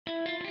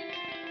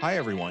Hi,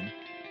 everyone.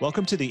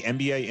 Welcome to the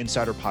MBA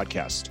Insider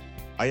Podcast.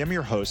 I am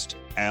your host,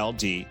 Al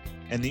D.,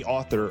 and the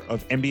author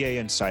of MBA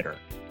Insider.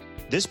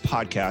 This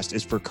podcast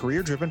is for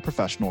career-driven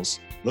professionals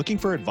looking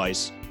for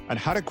advice on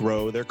how to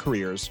grow their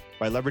careers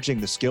by leveraging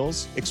the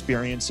skills,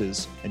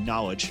 experiences, and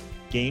knowledge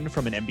gained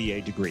from an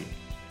MBA degree.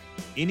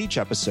 In each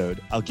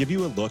episode, I'll give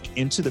you a look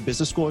into the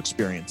business school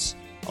experience,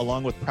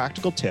 along with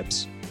practical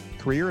tips,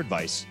 career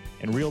advice,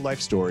 and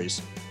real-life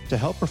stories to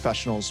help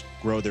professionals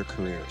grow their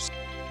careers.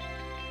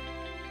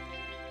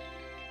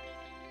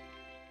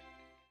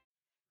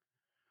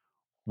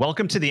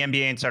 Welcome to the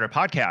MBA Insider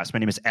Podcast. My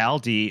name is Al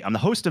D. I'm the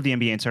host of the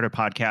MBA Insider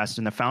Podcast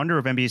and the founder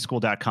of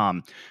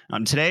MBAschool.com.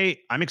 Today,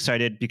 I'm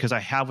excited because I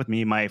have with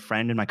me my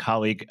friend and my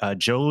colleague,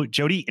 Jody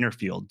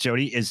Innerfield.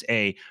 Jody is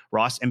a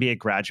Ross MBA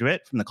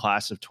graduate from the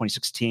class of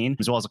 2016,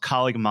 as well as a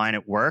colleague of mine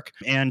at work.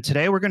 And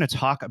today, we're going to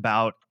talk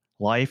about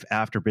life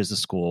after business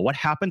school. What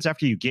happens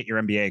after you get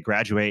your MBA,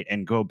 graduate,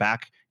 and go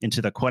back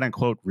into the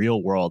quote-unquote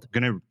real world?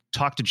 I'm going to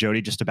talk to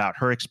Jody just about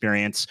her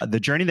experience, the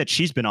journey that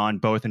she's been on,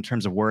 both in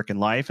terms of work and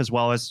life, as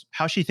well as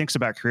how she thinks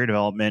about career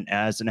development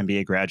as an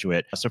MBA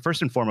graduate. So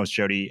first and foremost,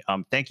 Jody,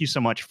 thank you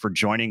so much for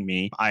joining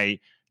me. I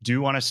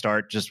do want to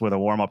start just with a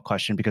warm-up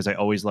question because I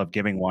always love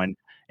giving one.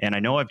 And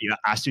I know I've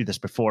asked you this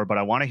before, but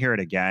I want to hear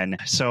it again.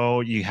 So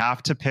you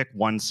have to pick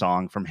one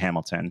song from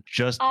Hamilton,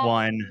 just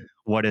one.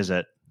 What is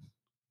it?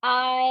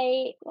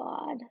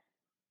 God.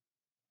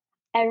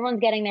 Everyone's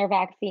getting their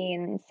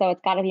vaccine, so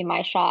it's got to be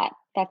My Shot.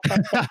 That's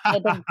like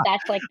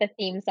that's like the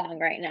theme song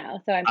right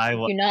now. So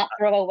do not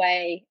throw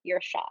away your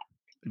shot.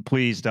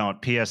 Please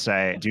don't.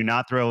 PSA, do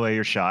not throw away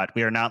your shot.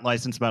 We are not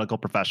licensed medical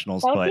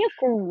professionals. That would be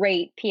a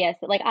great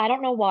PSA. Like, I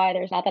don't know why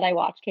there's not that I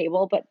watch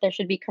cable, but there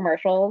should be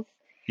commercials.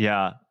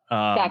 Yeah.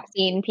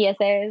 Vaccine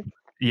PSAs.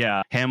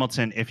 Yeah.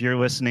 Hamilton, if you're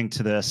listening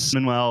to this,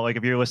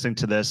 if you're listening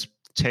to this,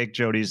 take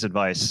Jody's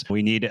advice.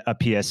 We need a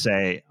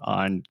PSA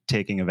on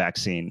taking a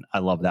vaccine. I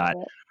love that.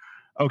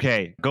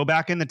 Okay, go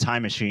back in the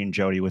time machine,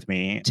 Jody, with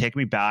me. Take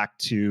me back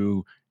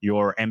to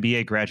your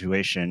MBA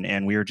graduation.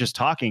 And we were just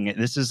talking,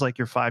 this is like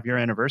your 5-year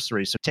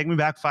anniversary. So take me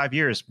back 5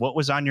 years. What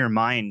was on your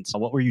mind?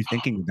 What were you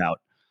thinking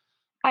about?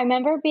 I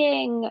remember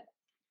being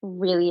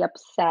really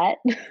upset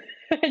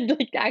and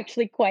like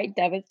actually quite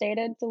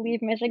devastated to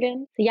leave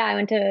Michigan. So yeah, I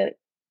went to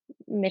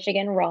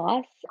Michigan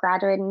Ross,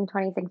 graduated in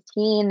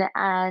 2016.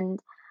 And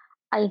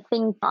I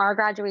think our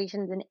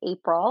graduation's in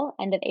April,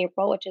 end of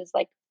April, which is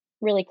like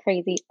really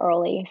crazy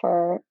early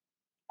for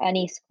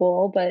any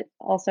school, but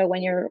also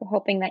when you're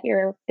hoping that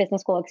your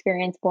business school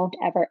experience won't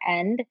ever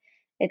end,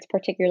 it's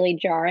particularly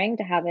jarring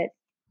to have it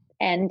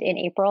end in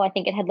April. I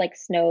think it had like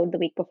snowed the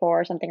week before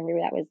or something. Maybe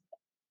that was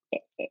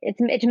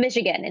it's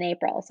Michigan in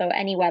April, so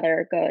any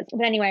weather goes.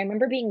 But anyway, I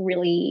remember being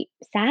really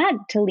sad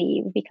to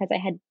leave because I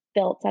had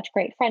built such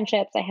great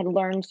friendships. I had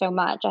learned so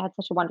much. I had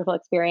such a wonderful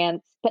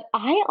experience. But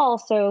I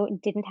also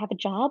didn't have a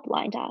job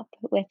lined up,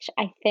 which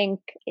I think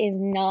is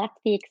not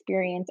the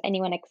experience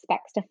anyone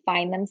expects to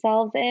find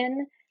themselves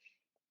in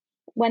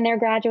when they're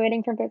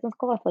graduating from business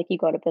school. I feel like you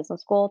go to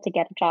business school to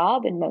get a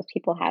job, and most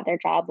people have their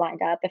job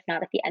lined up, if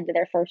not at the end of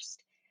their first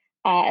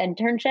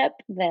internship,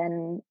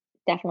 then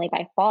definitely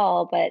by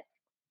fall. But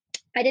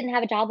I didn't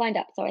have a job lined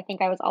up. So I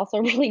think I was also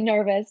really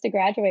nervous to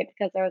graduate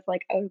because I was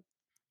like, oh,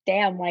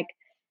 damn, like,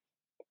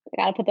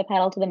 I got to put the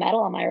pedal to the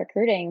metal on my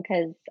recruiting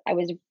because I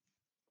was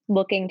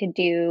looking to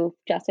do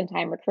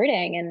just-in-time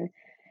recruiting. And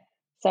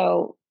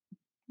so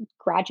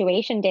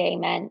graduation day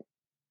meant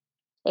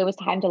it was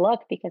time to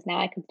look because now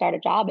I could start a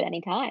job at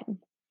any time.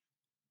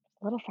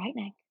 A little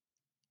frightening.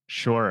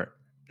 Sure.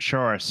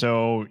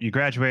 So you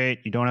graduate,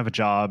 you don't have a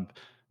job,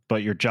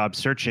 but you're job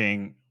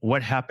searching.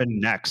 What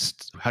happened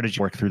next? How did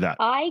you work through that?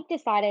 I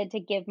decided to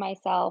give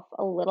myself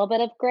a little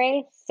bit of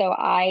grace. So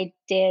I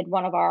did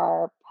one of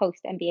our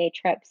post-MBA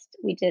trips.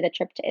 We did a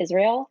trip to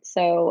Israel.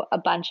 So a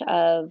bunch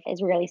of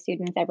Israeli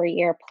students every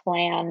year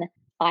plan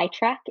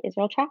iTrek,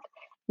 Israel Trek.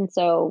 And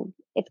so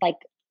it's like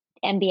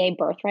MBA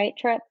birthright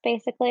trip,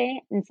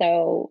 basically. And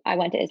so I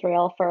went to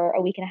Israel for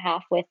a week and a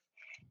half with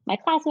my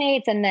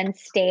classmates and then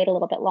stayed a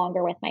little bit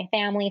longer with my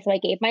family. So I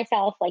gave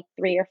myself like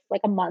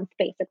a month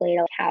basically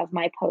to have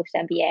my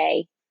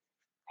post-MBA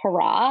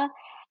hurrah.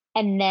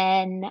 And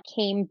then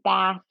came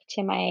back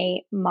to my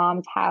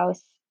mom's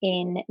house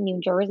in New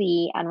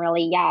Jersey and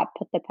really,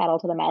 put the pedal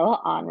to the metal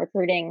on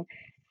recruiting.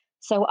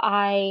 So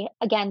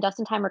again,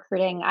 just-in-time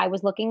recruiting, I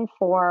was looking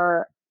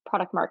for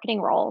product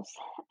marketing roles.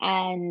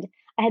 And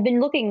I had been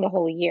looking the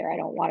whole year. I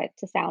don't want it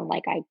to sound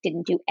like I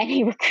didn't do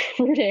any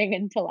recruiting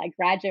until I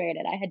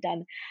graduated. I had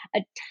done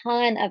a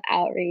ton of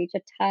outreach,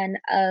 a ton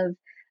of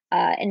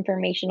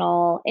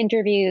informational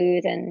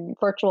interviews and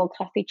virtual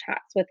coffee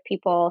chats with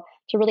people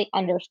to really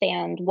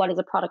understand what is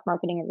a product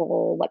marketing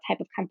role, what type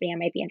of company I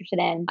might be interested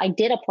in. I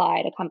did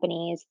apply to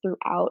companies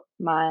throughout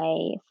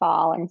my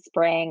fall and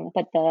spring,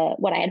 but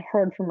what I had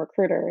heard from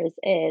recruiters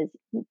is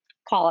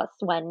call us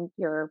when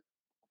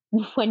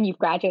you've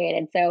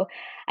graduated. So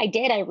I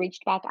did. I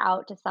reached back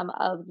out to some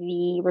of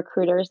the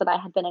recruiters that I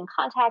had been in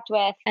contact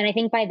with. And I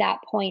think by that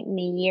point in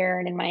the year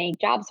and in my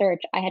job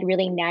search, I had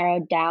really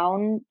narrowed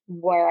down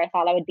where I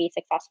thought I would be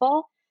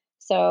successful.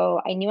 So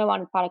I knew I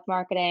wanted product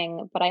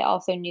marketing, but I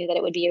also knew that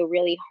it would be a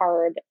really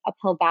hard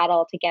uphill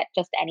battle to get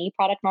just any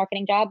product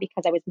marketing job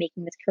because I was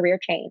making this career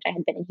change. I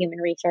had been in human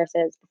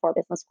resources before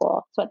business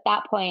school. So at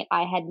that point,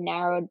 I had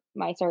narrowed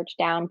my search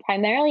down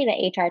primarily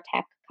to HR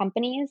tech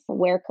companies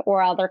where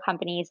or other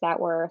companies that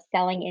were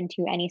selling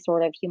into any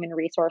sort of human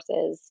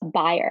resources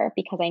buyer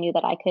because I knew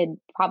that I could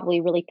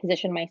probably really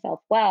position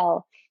myself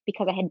well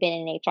because I had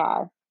been in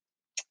HR.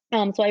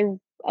 So I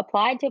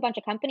applied to a bunch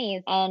of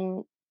companies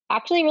and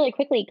actually really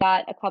quickly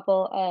got a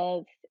couple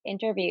of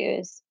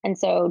interviews. And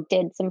so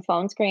did some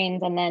phone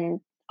screens. And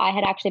then I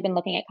had actually been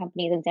looking at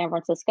companies in San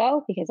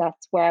Francisco because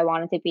that's where I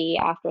wanted to be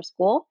after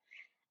school.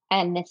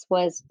 And this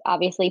was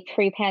obviously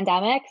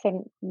pre-pandemic.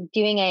 So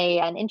doing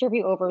an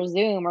interview over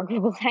Zoom or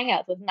Google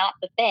Hangouts was not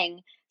the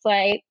thing. So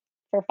I,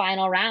 for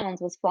final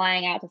rounds, was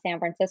flying out to San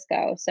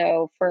Francisco.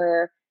 So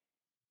for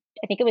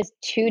I think it was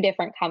 2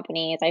 different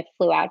companies. I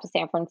flew out to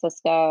San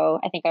Francisco.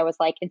 I think I was,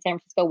 like, in San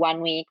Francisco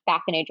 1 week,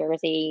 back in New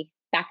Jersey,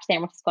 back to San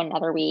Francisco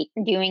another week,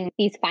 doing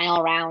these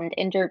final round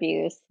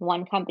interviews.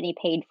 One company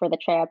paid for the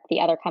trip, the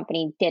other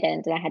company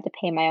didn't, and I had to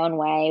pay my own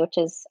way, which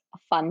is a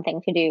fun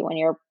thing to do when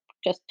you're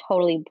just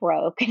totally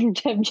broke and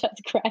have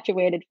just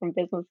graduated from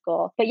business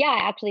school. But, yeah,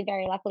 I actually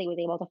very luckily was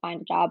able to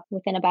find a job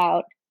within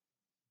about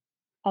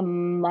a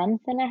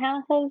month and a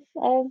half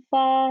of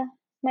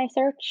my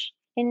search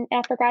in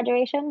after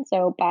graduation.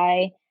 So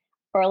by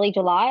early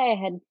July, I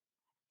had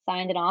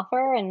signed an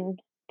offer, and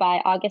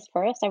by August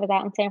 1st, I was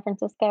out in San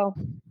Francisco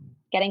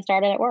getting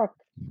started at work.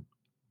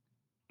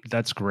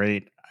 That's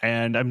great.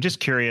 And I'm just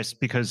curious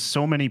because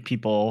so many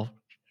people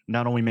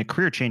not only make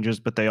career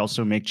changes, but they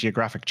also make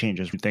geographic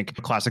changes. We think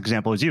a classic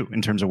example is you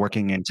in terms of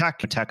working in tech.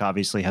 Tech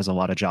obviously has a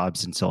lot of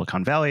jobs in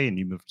Silicon Valley and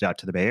you moved out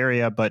to the Bay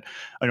Area, but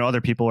I know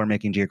other people are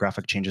making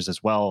geographic changes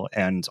as well.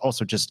 And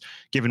also just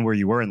given where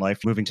you were in life,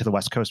 moving to the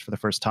West Coast for the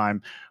first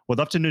time, would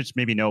love to just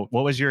maybe know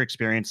what was your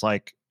experience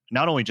like,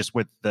 not only just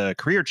with the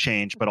career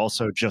change, but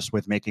also just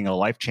with making a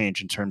life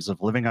change in terms of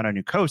living on a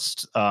new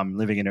coast,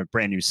 living in a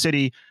brand new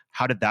city.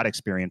 How did that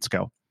experience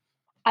go?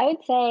 I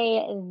would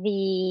say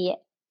the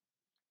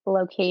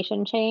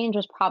location change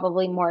was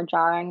probably more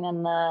jarring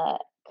than the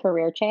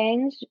career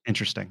change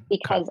Interesting. Okay.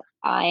 because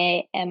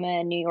I am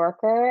a New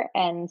Yorker.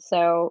 And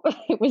so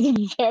it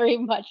was very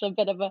much a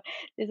bit of a,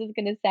 this is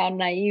going to sound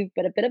naive,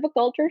 but a bit of a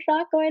culture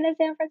shock going to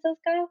San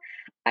Francisco.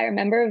 I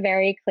remember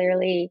very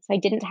clearly, so I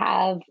didn't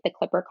have the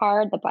Clipper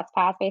card, the bus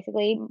pass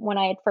basically, when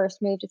I had first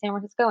moved to San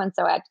Francisco. And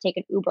so I had to take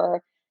an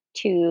Uber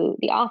to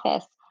the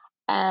office.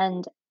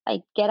 And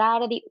I get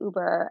out of the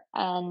Uber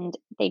and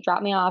they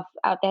drop me off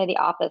out there at the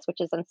office, which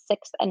is on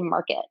 6th and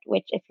Market,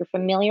 which, if you're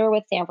familiar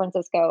with San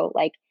Francisco,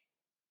 like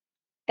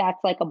that's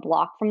like a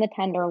block from the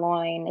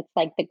Tenderloin. It's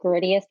like the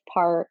grittiest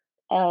part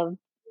of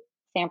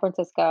San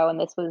Francisco. And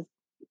this was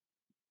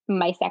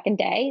my second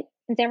day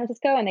in San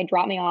Francisco. And they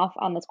dropped me off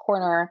on this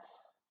corner.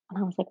 And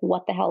I was like,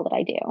 what the hell did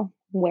I do?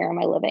 Where am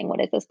I living?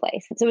 What is this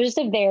place? So it was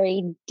just a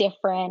very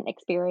different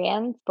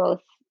experience,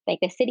 both like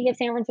the city of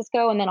San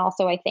Francisco and then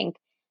also, I think,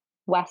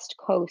 West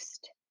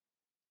Coast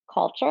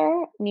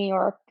culture. New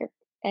York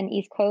and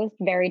East Coast,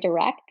 very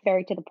direct,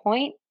 very to the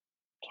point.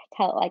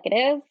 Tell it like it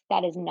is.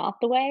 That is not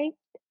the way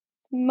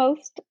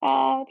most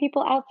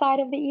people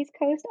outside of the East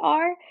Coast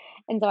are.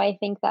 And so I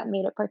think that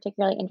made it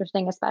particularly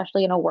interesting,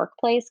 especially in a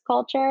workplace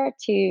culture,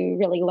 to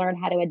really learn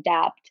how to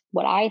adapt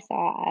what I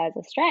saw as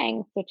a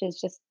strength, which is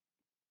just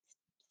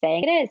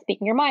saying it is,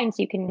 speaking your mind.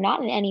 So you can,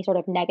 not in any sort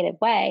of negative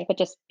way, but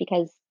just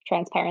because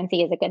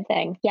transparency is a good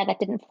thing. Yeah, that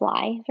didn't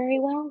fly very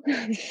well.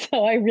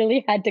 So I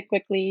really had to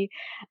quickly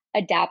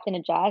adapt and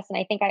adjust. And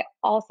I think I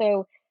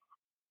also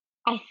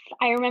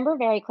I remember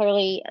very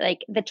clearly, like,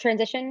 the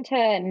transition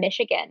to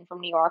Michigan from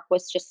New York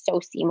was just so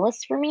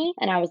seamless for me,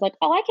 and I was like,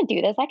 "Oh, I can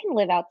do this. I can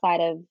live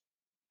outside of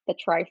the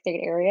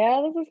tri-state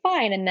area. This is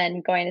fine." And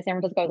then going to San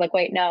Francisco, I was like,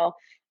 "Wait, no."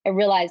 I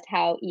realized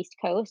how East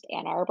Coast,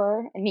 Ann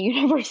Arbor, and the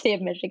University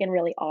of Michigan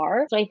really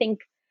are. So I think,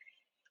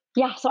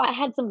 yeah, so I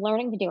had some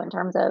learning to do in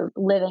terms of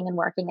living and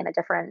working in a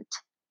different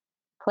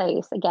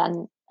place.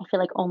 Again, I feel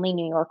like only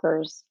New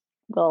Yorkers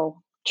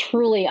will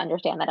truly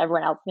understand that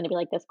everyone else is gonna be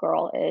like, "This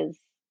girl is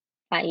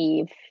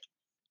naive."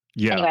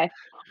 Yeah. Anyway.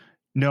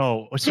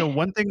 No. So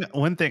one thing,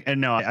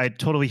 and no, I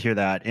totally hear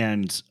that.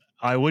 And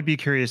I would be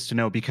curious to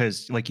know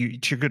because, like, to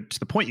to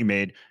the point you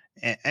made,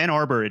 Ann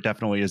Arbor, it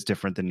definitely is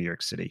different than New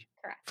York City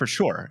Correct. for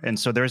sure. And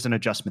so there's an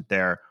adjustment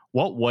there.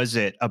 What was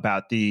it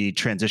about the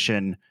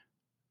transition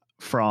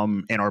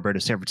from Ann Arbor to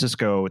San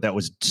Francisco that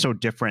was so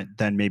different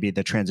than maybe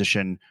the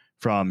transition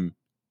from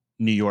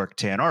New York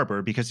to Ann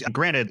Arbor? Because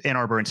granted, Ann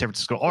Arbor and San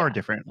Francisco are Yeah,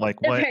 different. Like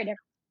they're what? very different.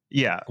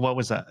 Yeah. What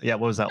was that? Yeah.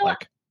 What was that So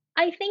like?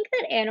 I think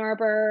that Ann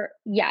Arbor,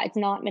 yeah, it's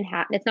not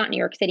Manhattan. It's not New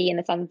York City in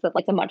the sense that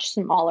like it's a much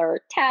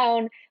smaller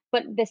town,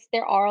 but this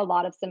there are a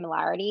lot of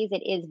similarities.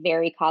 It is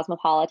very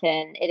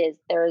cosmopolitan.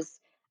 There's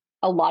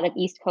a lot of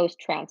East Coast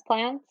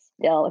transplants.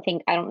 Still, I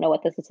think I don't know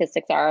what the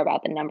statistics are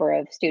about the number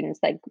of students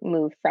that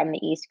move from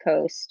the East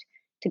Coast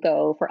to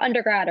go for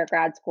undergrad or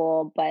grad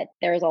school, but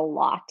there's a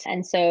lot.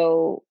 And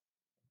so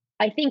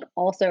I think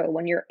also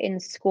when you're in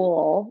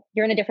school,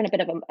 you're in it's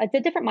a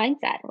different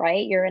mindset,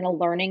 right? You're in a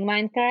learning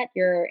mindset.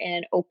 You're in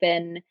an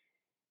open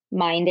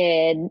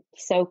minded,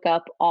 soak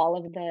up all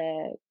of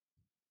the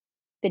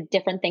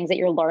different things that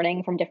you're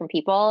learning from different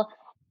people.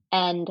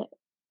 And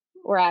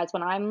whereas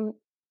when I'm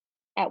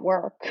at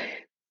work,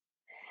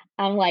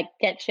 I'm like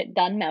get shit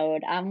done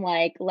mode. I'm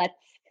like,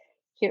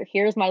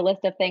 here's my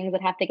list of things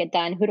that have to get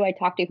done. Who do I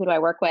talk to? Who do I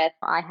work with?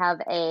 I have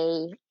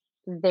a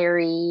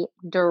very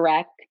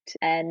direct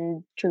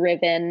and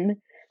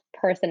driven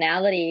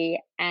personality.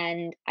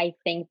 And I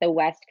think the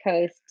West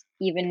Coast,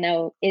 even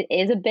though it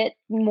is a bit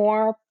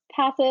more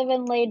passive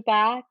and laid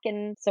back,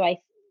 and so I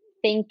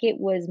think it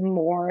was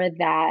more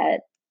that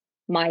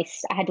I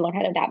had to learn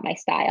how to adapt my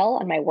style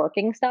and my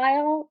working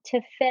style to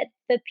fit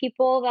the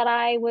people that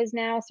I was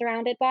now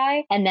surrounded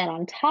by. And then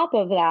on top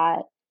of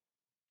that,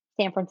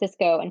 San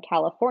Francisco and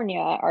California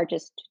are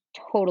just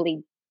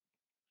totally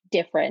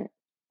different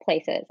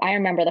places. I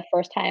remember the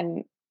first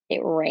time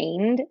it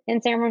rained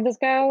in San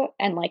Francisco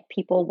and like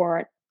people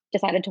weren't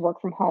decided to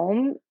work from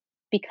home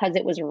because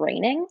it was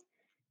raining.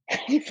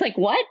 It's like,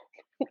 what?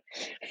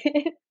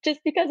 Just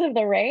because of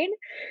the rain?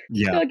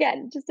 So Yeah.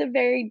 again, just a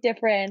very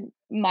different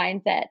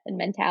mindset and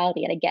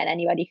mentality. And again,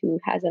 anybody who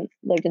hasn't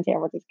lived in San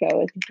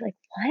Francisco is like,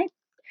 what?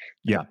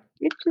 Yeah.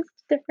 It's just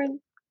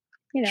different,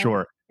 you know.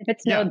 Sure. If it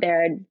Yeah. snowed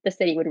there, the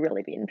city would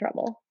really be in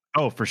trouble.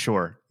 Oh, for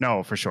sure.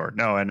 No, for sure.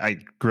 No, and I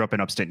grew up in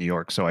upstate New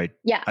York, so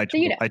Yeah. So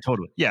you know. I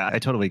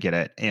totally get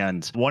it.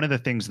 And one of the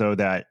things though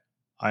that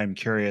I'm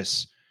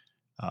curious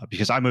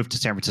because I moved to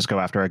San Francisco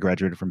after I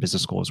graduated from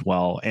business school as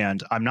well,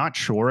 and I'm not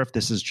sure if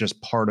this is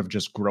just part of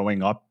just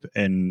growing up,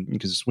 and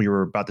because we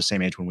were about the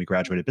same age when we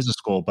graduated business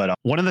school. But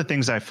one of the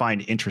things I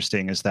find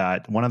interesting is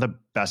that one of the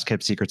best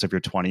kept secrets of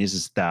your 20s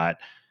is that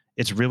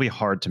it's really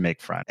hard to make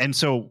friends. And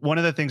so one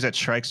of the things that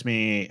strikes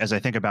me as I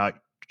think about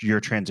your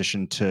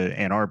transition to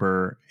Ann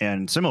Arbor,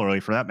 and similarly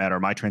for that matter,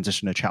 my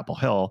transition to Chapel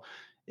Hill,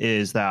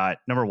 is that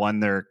number one,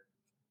 they're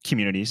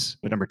communities,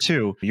 but number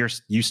two,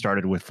 you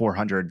started with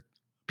 400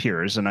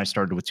 peers and I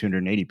started with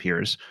 280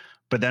 peers.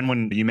 But then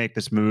when you make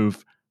this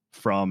move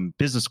from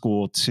business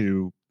school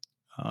to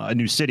a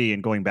new city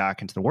and going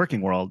back into the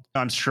working world,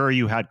 I'm sure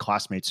you had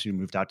classmates who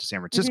moved out to San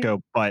Mhm.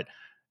 Francisco, but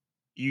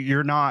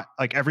you're not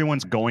like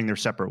everyone's going their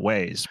separate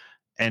ways.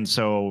 And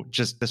so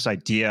just this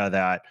idea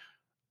that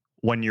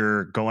when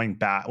you're going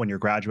back, when you're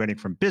graduating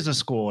from business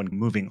school and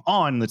moving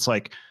on, it's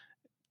like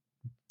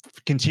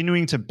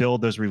continuing to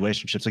build those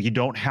relationships. Like you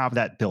don't have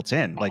that built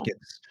in. Like Yeah.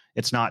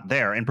 it's not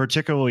there. And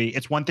particularly,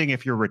 it's one thing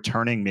if you're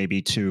returning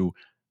maybe to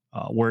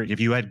where if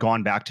you had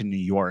gone back to New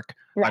York,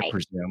 I Right.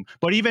 presume.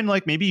 But even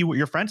like maybe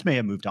your friends may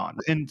have moved on.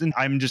 And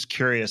I'm just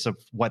curious of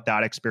what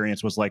that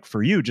experience was like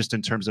for you, just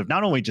in terms of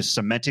not only just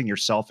cementing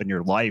yourself in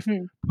your life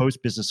Mhm.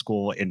 post business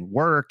school and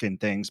work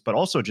and things, but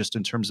also just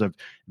in terms of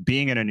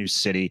being in a new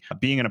city,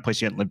 being in a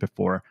place you hadn't lived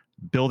before,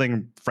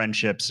 building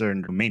friendships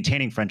and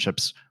maintaining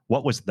friendships.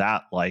 What was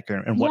that like,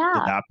 and what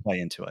did Yeah. that play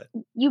into it?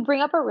 You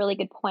bring up a really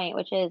good point,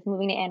 which is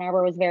moving to Ann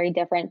Arbor was very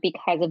different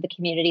because of the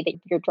community that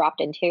you're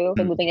dropped into.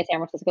 So Mm, moving to San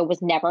Francisco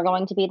was never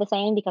going to be the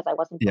same because I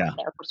wasn't yeah. going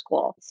there for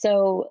school.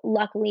 So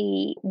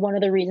luckily, one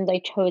of the reasons I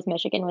chose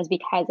Michigan was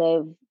because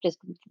of just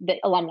the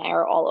alumni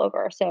are all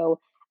over. So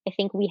I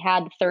think we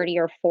had 30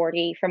 or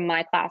 40 from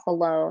my class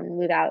alone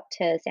move out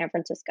to San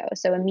Francisco.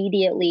 So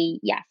immediately,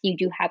 yes, you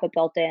do have a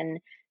built-in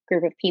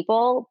group of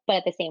people, but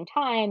at the same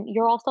time,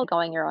 you're also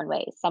going your own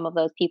ways. Some of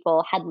those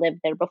people had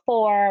lived there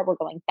before, were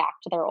going back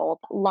to their old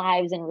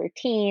lives and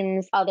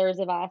routines. Others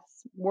of us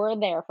were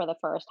there for the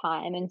first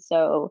time. And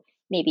so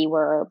maybe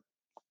we're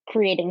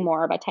creating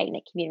more of a tight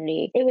knit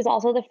community. It was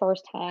also the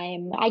first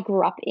time I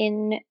grew up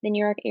in the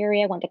New York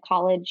area, went to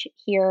college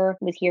here,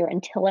 was here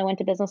until I went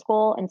to business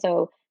school. And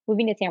so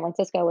moving to San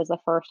Francisco was the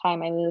first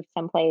time I moved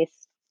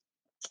someplace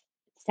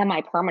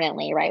semi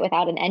permanently, right?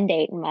 Without an end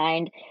date in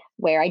mind,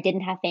 where I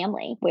didn't have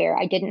family, where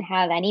I didn't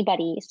have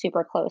anybody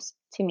super close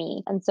to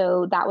me. And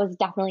so that was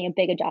definitely a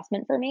big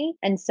adjustment for me.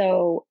 And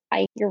so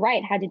you're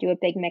right, had to do a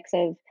big mix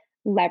of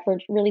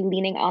leverage, really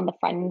leaning on the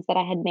friends that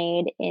I had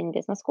made in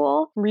business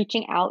school,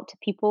 reaching out to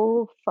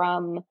people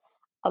from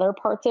other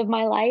parts of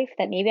my life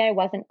that maybe I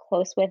wasn't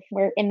close with.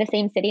 We're in the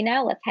same city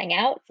now, let's hang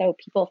out. So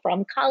people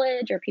from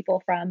college or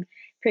people from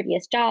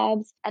previous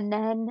jobs. And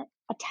then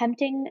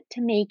attempting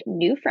to make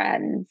new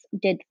friends,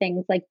 did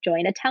things like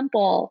join a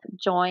temple,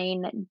 try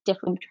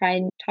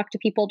and talk to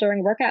people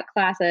during workout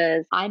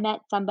classes. I met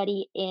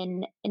somebody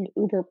in an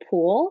Uber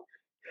pool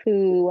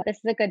who, this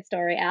is a good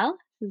story, Al.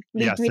 This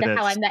leads Yes, me it to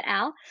how I is. met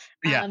Al.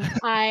 Yeah.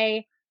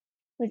 I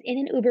was in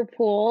an Uber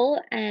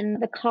pool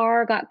and the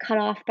car got cut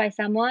off by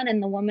someone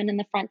and the woman in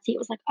the front seat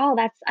was like, "Oh,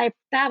 that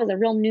was a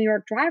real New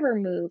York driver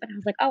move." And I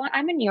was like, "Oh,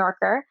 I'm a New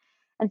Yorker."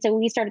 And so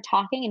we started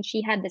talking and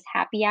she had this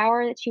happy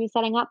hour that she was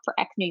setting up for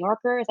ex New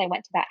Yorkers. I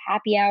went to that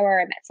happy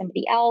hour, I met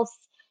somebody else.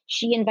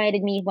 she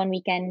invited me one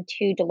weekend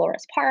to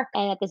Dolores Park.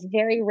 And at this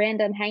very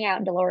random hangout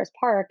in Dolores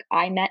Park,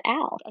 I met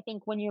Al. I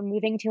think when you're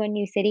moving to a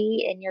new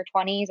city in your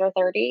 20s or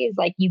 30s,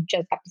 like you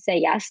just have to say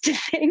yes to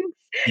things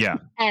Yeah,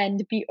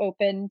 and be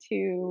open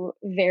to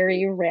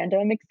very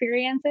random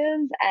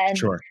experiences and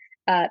sure.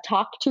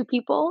 talk to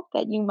people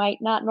that you might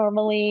not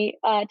normally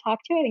talk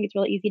to. I think it's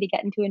really easy to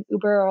get into an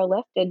Uber or a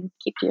Lyft and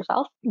keep to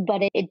yourself,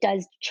 but it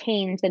does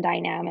change the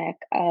dynamic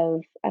of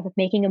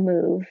making a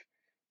move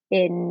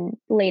in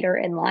later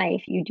in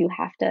life. You do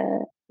have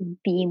to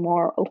be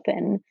more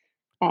open,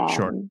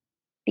 Sure. um,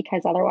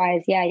 because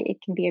otherwise, yeah, it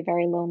can be a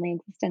very lonely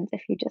existence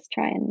if you just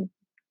try and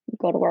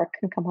go to work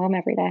and come home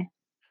every day.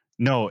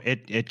 No,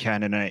 it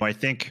can, and I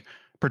think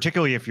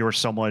particularly if you're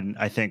someone,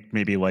 I think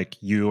maybe like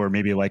you or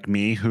maybe like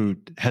me, who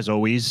has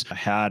always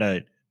had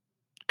a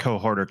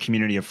cohort or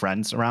community of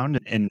friends around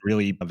and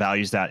really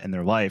values that in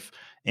their life.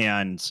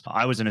 And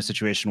I was in a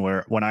situation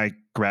where when I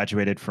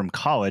graduated from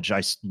college,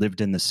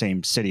 lived in the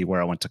same city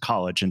where I went to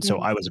college. And so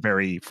Mm. I was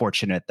very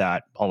fortunate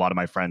that a lot of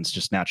my friends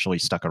just naturally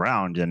stuck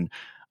around. And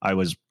I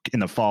was in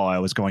the fall, I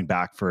was going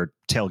back for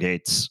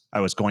tailgates. I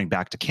was going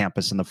back to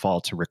campus in the fall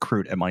to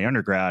recruit at my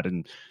undergrad.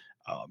 And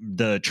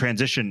the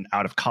transition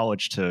out of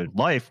college to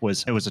life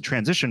was a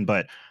transition,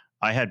 but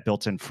I had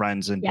built-in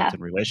friends and Yeah.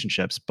 built-in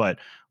relationships. But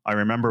I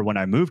remember when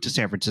I moved to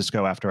San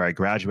Francisco after I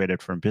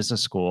graduated from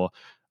business school,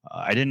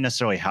 I didn't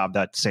necessarily have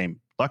that same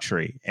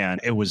luxury.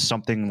 And it was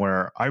something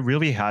where I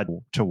really had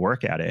to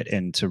work at it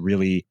and to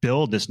really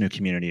build this new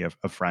community of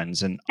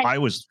friends. And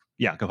And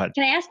yeah, go ahead.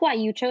 can I ask why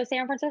you chose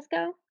San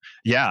Francisco?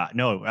 Yeah,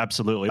 no,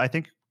 absolutely. I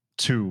think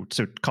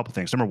a couple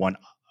things. Number one,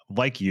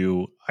 like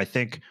you, I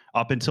think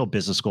up until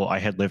business school, I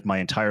had lived my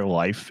entire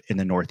life in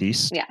the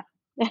Northeast. Yeah.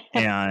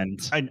 And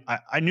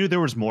I knew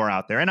there was more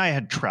out there, and I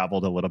had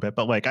traveled a little bit,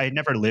 but like I had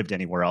never lived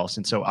anywhere else.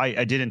 And so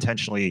I did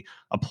intentionally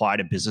apply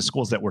to business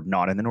schools that were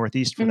not in the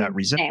Northeast for that Mhm.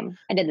 reason. Same.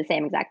 I did the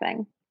same exact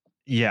thing.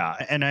 Yeah.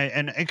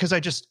 And because I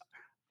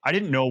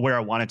didn't know where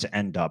I wanted to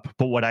end up.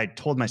 But what I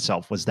told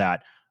myself was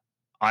that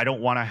I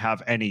don't want to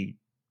have any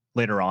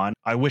later on.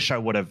 I wish I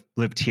would have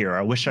lived here.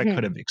 I wish I could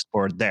Mhm. have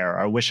explored there.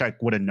 I wish I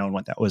would have known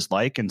what that was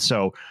like. And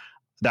so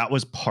that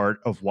was part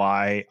of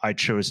why I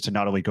chose to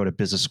not only go to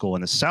business school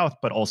in the South,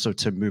 but also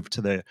to move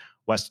to the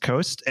West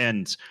Coast.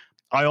 And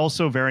I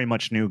also very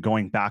much knew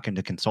going back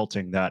into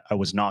consulting that I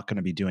was not going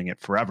to be doing it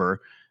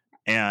forever.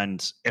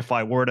 And if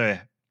I were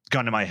to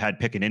gun to my head,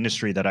 pick an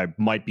industry that I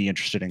might be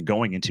interested in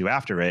going into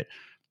after it,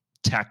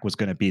 tech was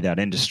going to be that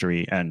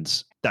industry.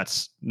 And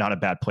that's not a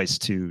bad place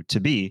to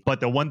be.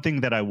 But the one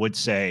thing that I would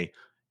say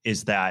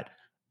is that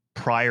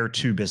prior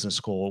to business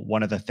school,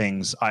 one of the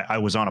things I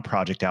was on a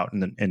project out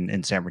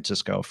in San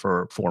Francisco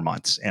for 4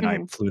 months, and I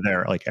Mhm. flew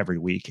there like every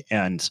week.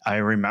 And I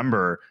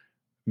remember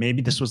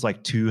maybe this was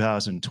like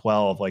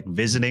 2012, like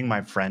visiting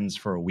my friends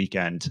for a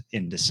weekend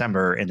in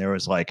December. And it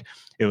was like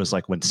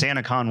when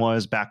SantaCon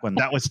was back when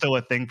that was still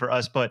a thing for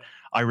us. But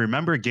I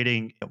remember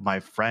getting my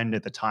friend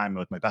at the time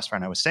with my best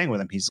friend, I was staying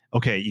with him. He's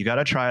okay, you got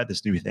to try out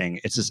this new thing.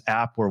 It's this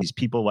app where these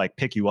people like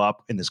pick you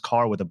up in this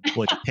car with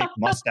like a pink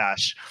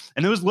mustache.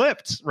 And it was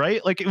Lyft,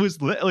 right? Like it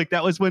was like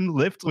that was when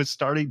Lyft was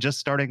just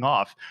starting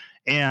off.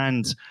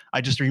 And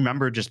I just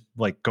remember just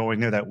like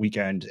going there that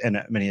weekend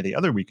and many of the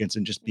other weekends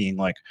and just being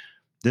like,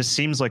 this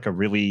seems like a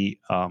really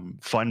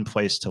fun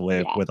place to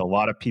live Yeah. with a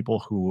lot of people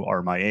who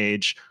are my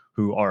age,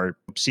 who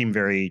seem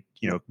very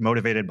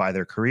motivated by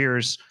their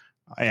careers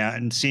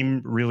and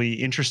seem really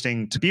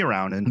interesting to be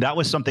around. And that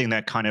was something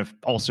that kind of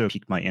also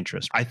piqued my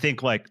interest. I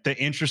think like the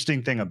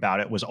interesting thing about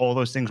it was all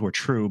those things were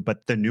true,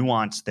 but the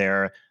nuance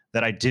there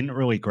that I didn't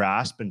really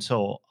grasp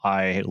until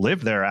I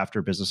lived there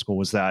after business school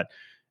was that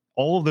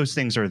all of those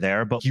things are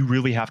there, but you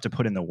really have to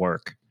put in the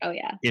work Oh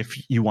yeah.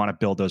 if you want to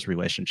build those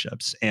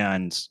relationships.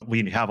 And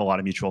we have a lot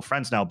of mutual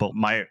friends now, but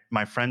my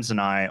friends and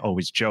I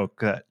always joke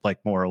that like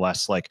more or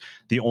less like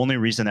the only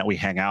reason that we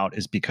hang out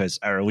is because,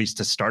 or at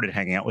least started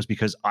hanging out, was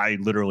because I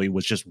literally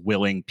was just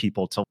willing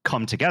people to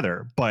come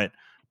together. But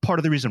part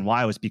of the reason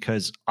why was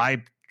because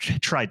I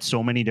tried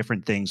so many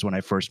different things when I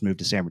first moved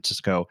to San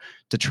Francisco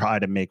to try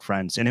to make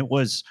friends. And it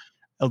was,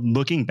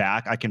 looking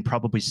back, I can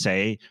probably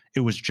say it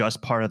was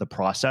just part of the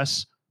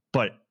process.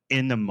 But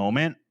in the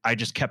moment, I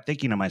just kept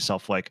thinking to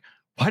myself, like,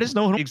 why does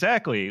no one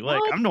exactly Well,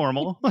 like I'm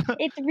normal?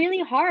 it's really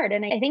hard,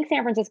 and I think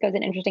San Francisco is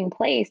an interesting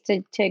place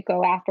to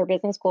go after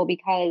business school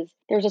because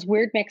there's this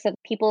weird mix of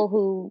people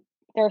who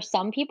there are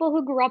some people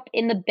who grew up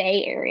in the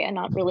Bay Area,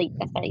 not really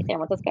necessarily San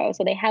Francisco,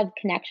 so they have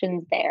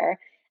connections there.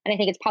 And I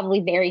think it's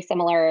probably very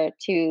similar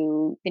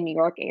to the New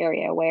York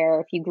area, where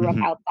if you grew up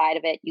Mhm. outside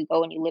of it, you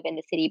go and you live in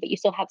the city, but you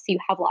still have so you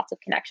have lots of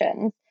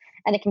connections,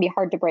 and it can be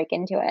hard to break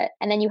into it.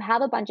 And then you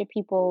have a bunch of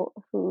people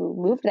who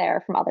moved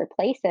there from other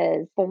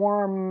places, they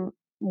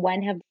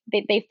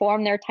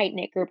form their tight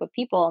knit group of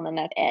people, and then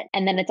that's it.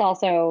 And then it's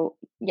also,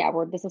 yeah,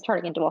 we're this is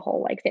turning into a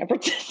whole like San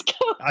Francisco.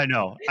 I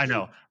know.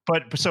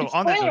 But so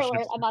on that Spoiler notion,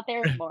 alert, I'm not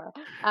there anymore.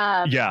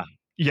 Um, yeah.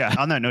 Yeah.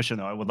 On that notion,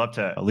 though, I would love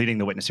to, leading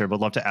the witness here,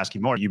 would love to ask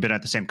you more. You've been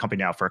at the same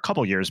company now for a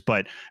couple years,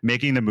 but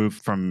making the move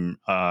from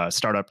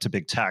startup to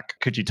big tech,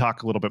 could you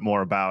talk a little bit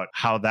more about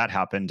how that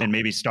happened and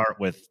maybe start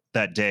with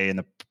that day in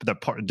the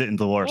park in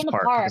Dolores In the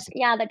Park? park. Because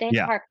Yeah, the day in the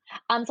yeah, park.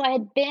 So I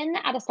had been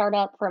at a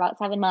startup for about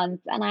 7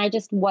 months, and I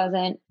just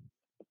wasn't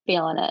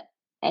feeling it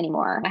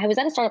anymore. I was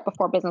at a startup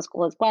before business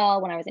school as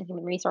well when I was in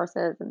human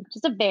resources, and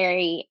just a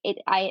very it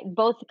I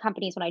both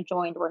companies when I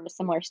joined were in a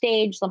similar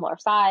stage, similar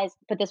size,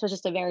 but this was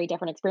just a very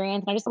different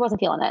experience, and I just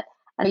wasn't feeling it.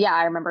 And yeah,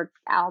 I remember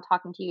Al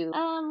talking to you.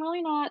 I'm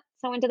really not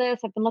so into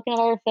this. I've been looking at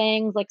other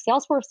things. Like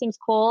Salesforce seems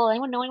cool.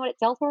 Anyone know anyone at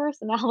Salesforce?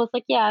 And Al was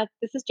like, yeah,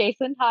 this is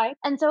Jason. Hi.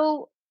 And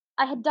so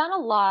I had done a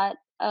lot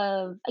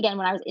of, again,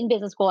 when I was in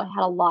business school, I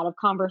had a lot of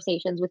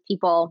conversations with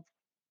people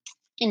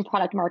in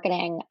product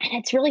marketing. And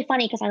it's really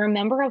funny because I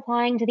remember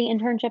applying to the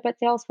internship at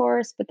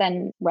Salesforce, but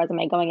then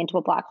resume going into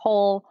a black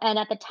hole. And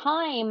at the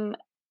time,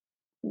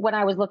 when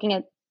I was looking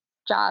at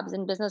jobs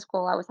in business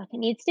school, I was like, it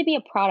needs to be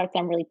a product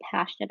I'm really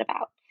passionate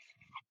about.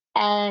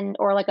 And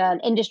or like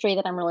an industry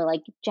that I'm really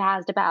like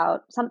jazzed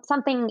about,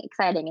 something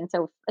exciting. And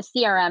so a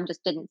CRM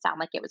just didn't sound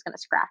like it was going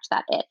to scratch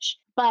that itch.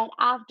 But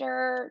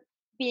after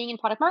being in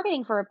product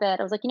marketing for a bit,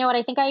 I was like, you know what?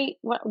 I think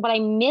what I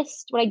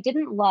missed, what I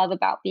didn't love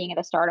about being at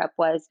a startup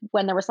was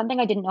when there was something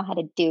I didn't know how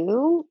to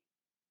do,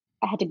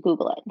 I had to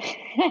Google it.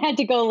 I had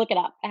to go look it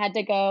up. I had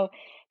to go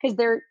because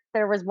there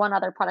was one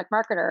other product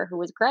marketer who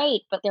was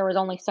great, but there was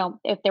only so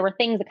if there were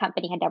things the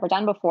company had never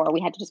done before, we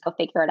had to just go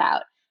figure it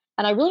out.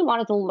 And I really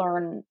wanted to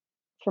learn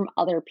from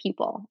other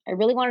people. I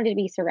really wanted to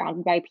be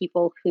surrounded by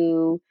people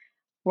who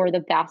were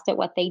the best at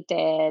what they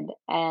did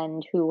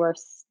and who were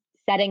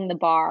setting the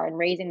bar and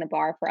raising the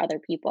bar for other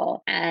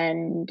people.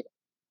 And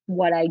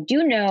what I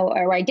do know,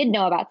 or I did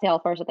know about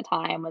Salesforce at the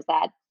time, was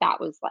that that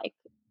was like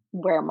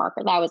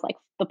that was like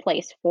the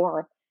place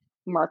for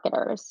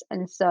marketers.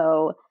 And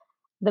so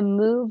the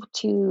move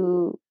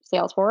to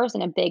Salesforce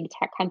and a big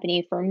tech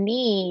company for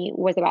me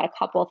was about a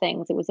couple of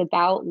things. It was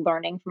about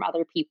learning from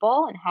other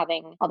people and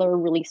having other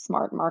really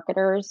smart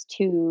marketers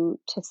to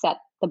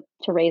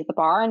raise the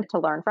bar and to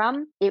learn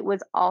from. It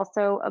was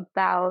also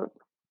about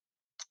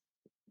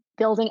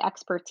building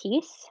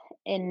expertise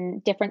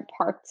in different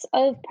parts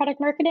of product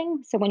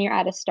marketing. So when you're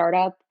at a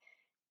startup,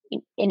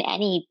 in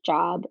any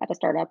job at a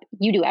startup,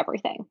 you do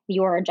everything.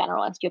 You're a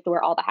generalist. You have to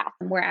wear all the hats.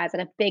 Whereas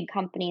at a big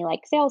company like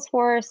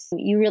Salesforce,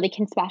 you really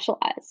can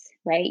specialize,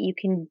 right? You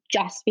can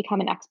just become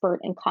an expert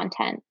in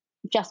content,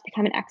 just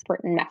become an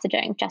expert in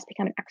messaging, just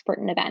become an expert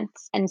in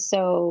events. And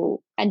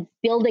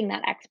building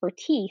that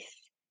expertise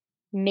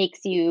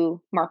makes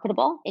you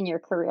marketable in your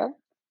career.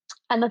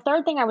 And the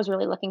third thing I was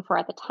really looking for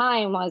at the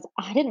time was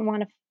I didn't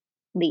want to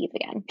leave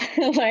again,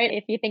 right?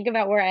 If you think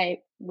about where I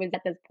was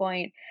at this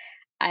point,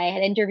 I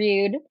had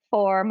interviewed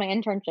for my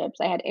internships.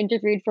 I had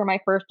interviewed for my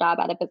first job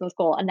out of business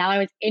school, and now I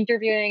was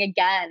interviewing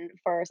again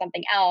for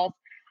something else.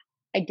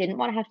 I didn't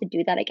want to have to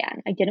do that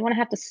again. I didn't want to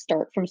have to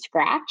start from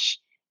scratch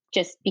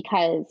just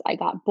because I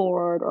got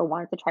bored or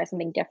wanted to try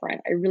something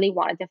different. I really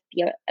wanted to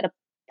be at a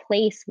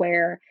place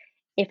where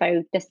if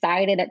I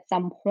decided at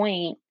some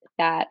point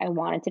that I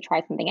wanted to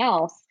try something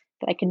else,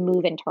 that I could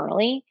move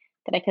internally,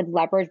 that I could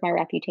leverage my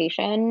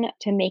reputation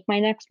to make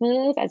my next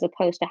move as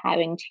opposed to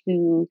having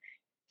to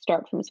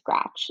start from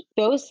scratch.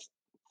 Those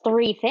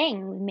three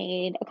things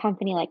made a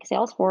company like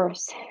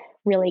Salesforce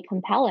really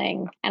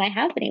compelling. And I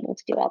have been able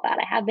to do all that.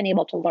 I have been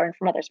able to learn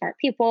from other smart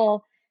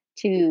people,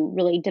 to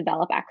really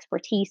develop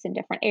expertise in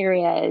different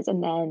areas.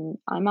 And then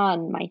I'm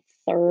on my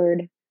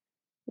third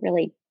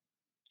really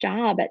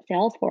job at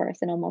Salesforce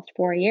in almost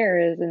 4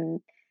 years. And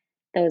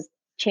those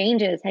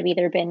changes have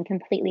either been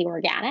completely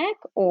organic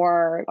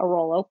or a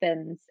role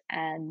opens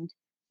and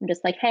I'm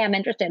just like, hey, I'm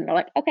interested. And they're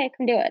like, okay,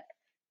 come do it,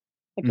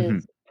 which hmm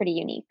is pretty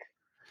unique.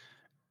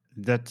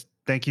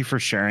 thank you for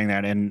sharing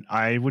that. And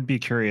I would be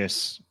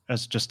curious,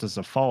 as just as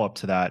a follow up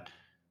to that,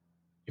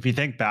 if you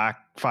think back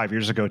 5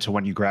 years ago to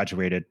when you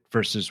graduated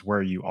versus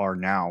where you are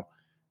now,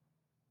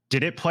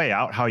 did it play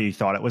out how you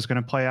thought it was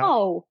going to play out?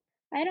 Oh,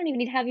 I don't even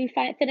need to have you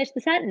finish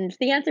the sentence.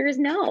 The answer is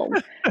no.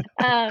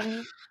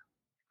 Um,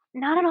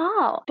 Not at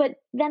all. But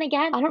then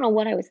again, I don't know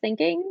what I was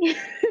thinking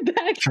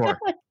back Sure.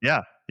 then.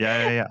 Yeah.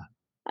 Yeah. Yeah. Yeah.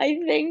 I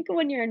think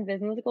when you're in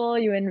business school,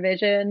 you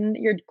envision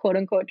your quote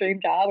unquote dream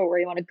job or where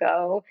you want to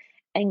go.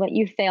 And what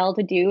you fail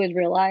to do is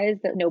realize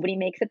that nobody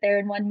makes it there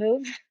in one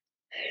move.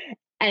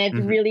 And it's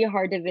hmm really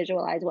hard to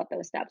visualize what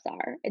those steps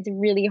are. It's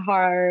really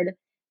hard,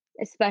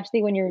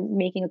 especially when you're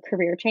making a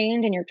career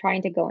change and you're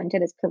trying to go into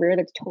this career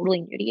that's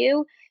totally new to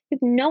you. You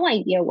have no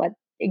idea what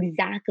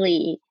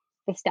exactly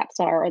the steps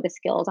are or the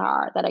skills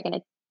are that are going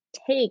to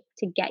take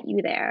to get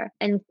you there.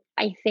 And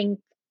I think,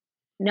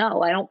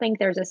 no, I don't think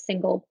there's a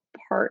single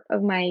part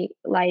of my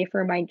life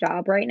or my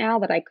job right now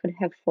that I could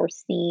have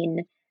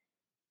foreseen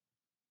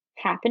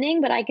happening.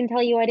 But I can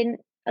tell you,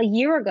 a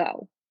year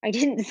ago, I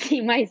didn't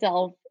see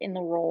myself in the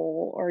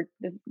role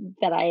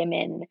that I am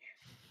in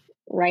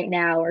right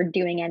now or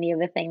doing any of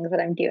the things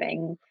that I'm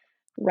doing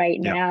right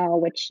Yeah. now,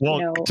 which,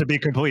 Well, to be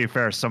completely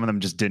fair, some of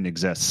them just didn't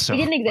exist. they So,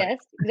 didn't like,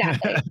 exist.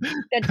 Exactly.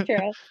 That's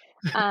true.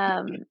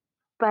 Um,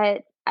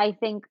 But I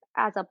think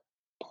as a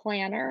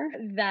planner,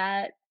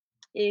 that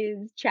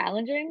is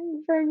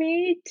challenging for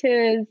me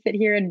to sit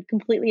here and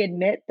completely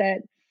admit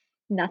that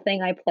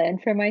nothing I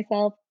planned for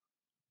myself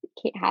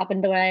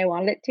happened the way I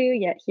wanted it to,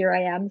 yet here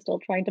I am still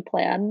trying to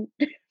plan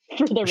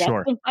for the rest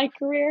Sure. of my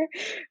career.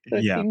 So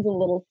it Yeah. seems a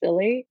little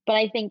silly. But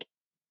I think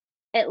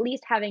at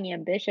least having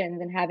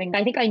ambitions and having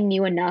I think I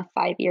knew enough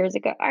 5 years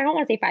ago. I don't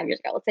wanna say 5 years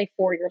ago, let's say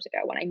 4 years ago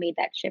when I made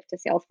that shift to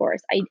Salesforce.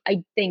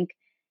 I think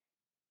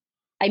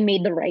I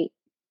made the right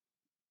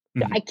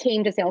Mhm. I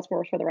came to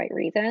Salesforce for the right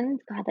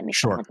reasons. God, that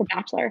makes me sound Sure. like The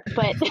Bachelor,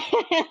 but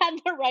I had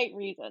the right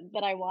reasons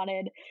that I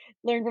wanted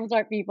learn from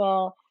smart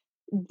people,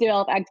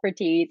 develop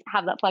expertise,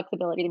 have that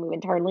flexibility to move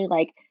internally.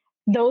 Like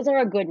those are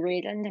a good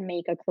reason to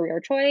make a career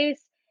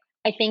choice.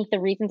 I think the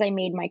reasons I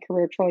made my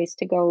career choice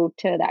to go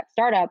to that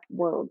startup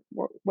were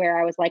where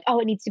I was like, oh,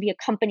 it needs to be a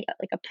company,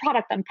 like a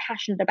product I'm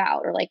passionate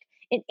about, or like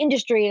an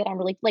industry that I'm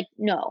really like.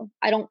 No,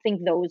 I don't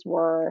think those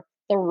were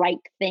the right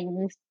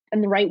things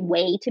and the right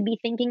way to be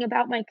thinking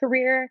about my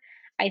career.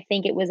 I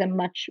think it was a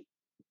much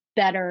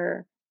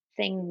better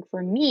thing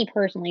for me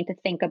personally to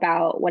think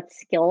about what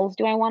skills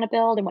do I want to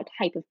build and what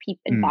type of Mm.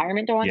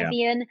 environment do I want to Yeah.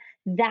 be in.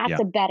 That's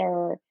Yeah. a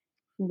better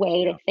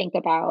way to Yeah. think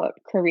about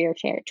career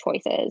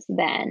choices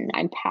than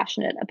I'm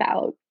passionate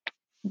about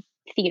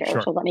theater.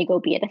 Sure. So let me go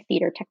be at a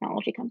theater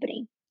technology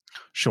company,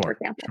 for Sure.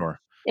 example. Sure.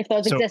 If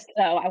those So exist,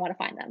 though, I want to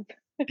find them.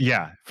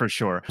 yeah, for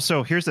sure.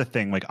 So here's the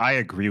thing, like I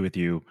agree with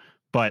you,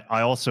 but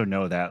I also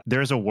know that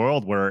there's a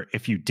world where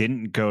if you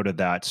didn't go to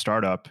that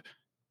startup,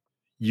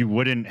 you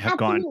wouldn't have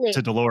gone to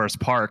Absolutely. Dolores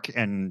Park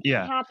and It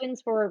yeah.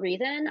 happens for a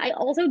reason. I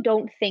also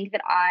don't think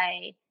that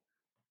I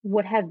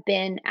would have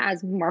been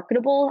as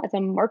marketable as a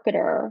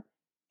marketer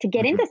to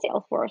get Mhm. into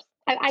Salesforce.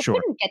 I Sure.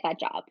 couldn't get that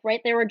job,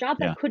 right? There were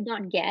jobs I Yeah. could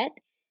not get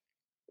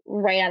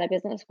right out of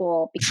business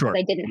school because Sure.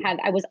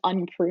 I was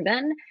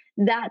unproven.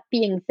 That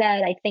being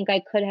said, I think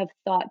I could have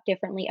thought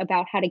differently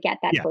about how to get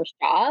that Yeah. first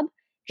job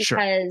Sure.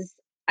 because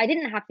I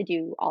didn't have to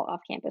do all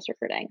off campus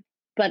recruiting.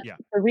 But Yeah.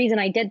 the reason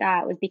I did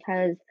that was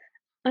because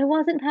I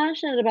wasn't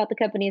passionate about the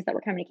companies that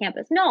were coming to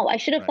campus. No, I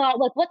should have Right. thought,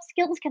 like, what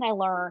skills can I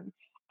learn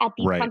at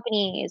these Right.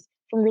 companies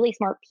from really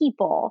smart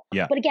people?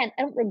 Yeah. But again,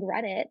 I don't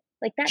regret it.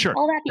 Like that, Sure.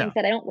 all that being Yeah.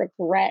 said, I don't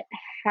regret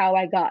how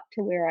I got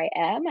to where I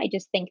am. I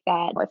just think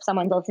that if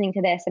someone's listening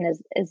to this and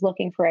is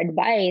looking for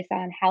advice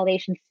on how they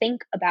should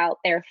think about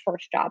their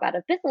first job out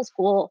of business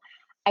school,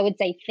 I would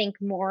say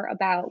think more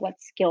about what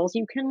skills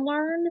you can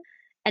learn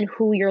and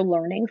who you're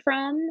learning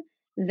from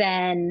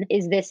than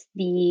is this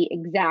the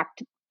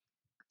exact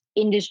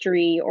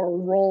industry or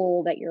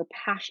role that you're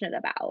passionate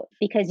about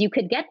because you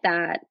could get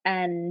that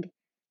and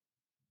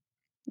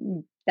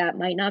that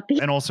might not be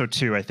And also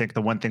too, I think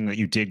the one thing that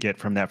you did get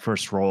from that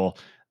first role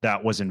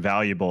that was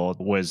invaluable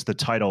was the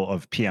title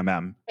of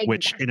PMM,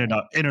 which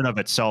exactly. in and of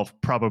itself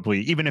probably,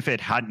 even if it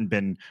hadn't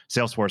been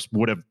Salesforce,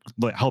 would have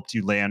helped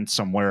you land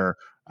somewhere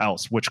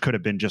else, which could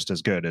have been just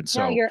as good. And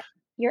No, so,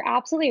 you're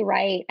absolutely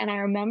right. And I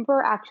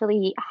remember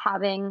actually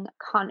having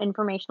con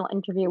informational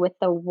interview with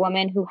the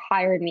woman who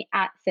hired me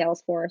at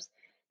Salesforce.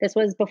 This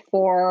was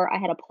before I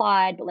had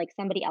applied, but like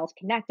somebody else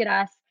connected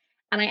us.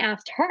 And I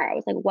asked her, I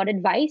was like, what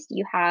advice do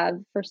you have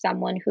for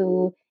someone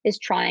who is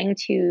trying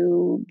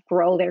to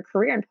grow their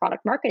career in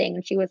product marketing?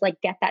 And she was like,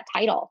 get that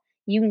title.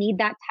 You need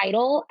that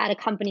title at a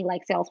company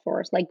like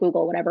Salesforce, like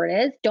Google, whatever it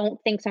is. Don't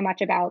think so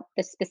much about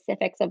the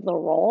specifics of the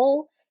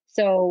role.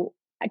 So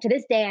to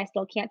this day, I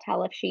still can't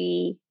tell if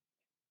she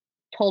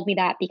told me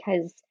that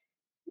because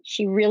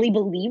she really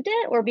believed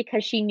it or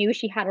because she knew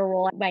she had a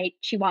role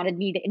she wanted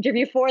me to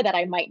interview for that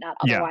I might not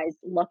yeah, otherwise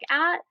look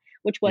at,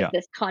 which was yeah.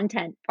 this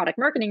content product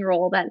marketing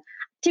role that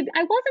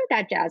I wasn't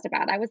that jazzed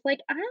about. I was like,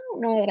 I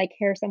don't know that I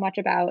care so much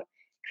about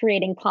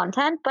creating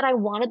content, but I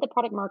wanted the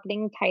product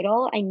marketing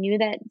title. I knew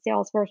that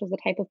Salesforce was the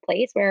type of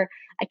place where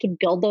I could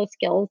build those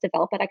skills,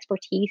 develop that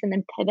expertise, and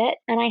then pivot.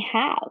 And I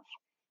have.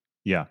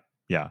 Yeah.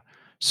 Yeah.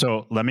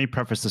 So let me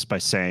preface this by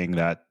saying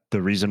that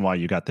the reason why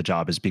you got the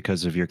job is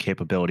because of your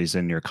capabilities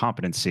and your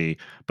competency.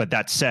 But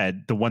that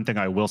said, the one thing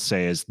I will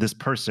say is this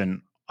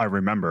person I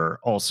remember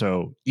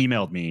also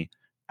emailed me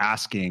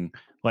asking,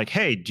 like,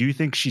 hey, do you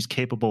think she's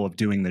capable of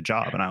doing the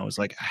job? And I was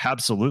like,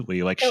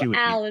 absolutely. Like, So she would be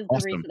Al is the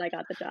awesome. reason I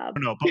got the job.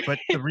 No, but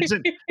the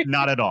reason,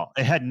 not at all.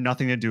 It had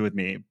nothing to do with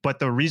me. But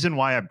the reason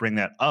why I bring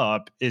that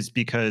up is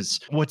because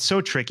what's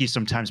so tricky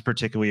sometimes,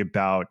 particularly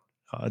about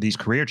these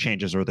career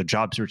changes or the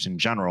job search in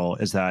general,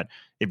 is that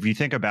if you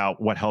think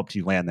about what helped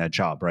you land that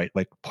job, right?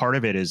 Like part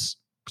of it is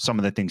some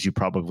of the things you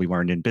probably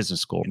learned in business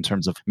school in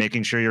terms of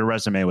making sure your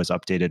resume was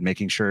updated,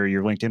 making sure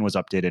your LinkedIn was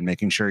updated,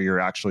 making sure you're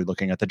actually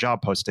looking at the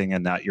job posting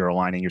and that you're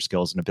aligning your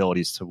skills and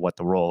abilities to what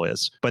the role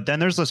is. But then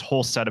there's this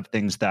whole set of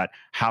things that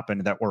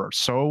happened that were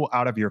so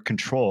out of your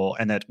control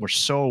and that were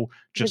so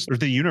just or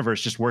the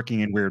universe just working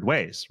in weird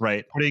ways,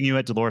 right? Putting you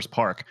at Dolores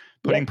Park,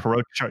 putting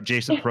Yep.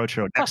 Jason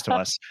Perocho next to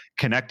us,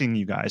 connecting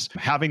you guys,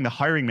 having the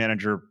hiring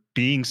manager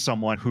being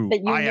someone who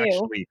That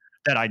you knew.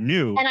 that I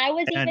knew. And I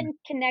was And even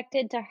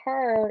connected to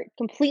her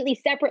completely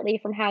separately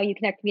from how you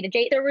connected me to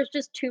Jay. There was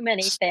just too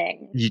many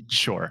things.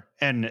 Sure.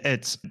 And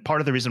it's part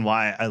of the reason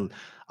why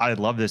I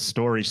love this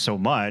story so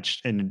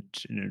much. And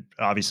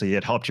obviously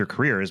it helped your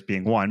career as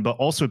being one, but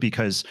also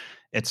because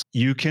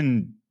you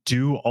can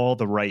do all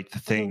the right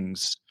Mhm.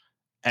 things.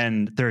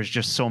 And there's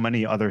just so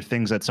many other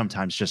things that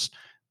sometimes just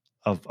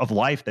of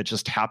life that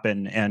just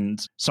happen.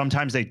 And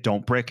sometimes they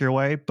don't break your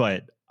way,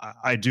 but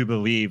I do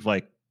believe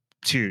like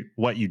to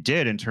what you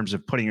did in terms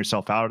of putting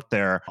yourself out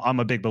there. I'm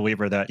a big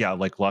believer that, yeah,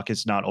 like luck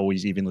is not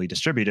always evenly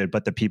distributed,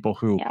 but the people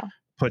who Yeah.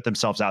 put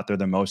themselves out there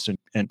the most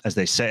and as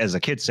they say, as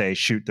the kids say,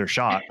 shoot their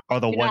shot are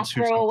the Do not ones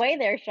throw away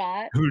their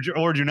shot. who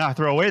or do not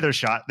throw away their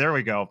shot. There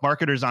we go.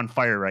 Marketers on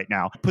fire right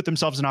now. Put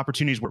themselves in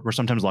opportunities where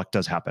sometimes luck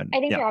does happen. I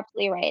think Yeah, you're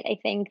absolutely right. I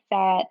think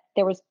that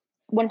there was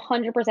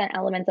 100%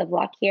 elements of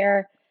luck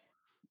here,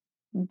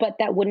 but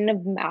that wouldn't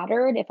have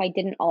mattered if I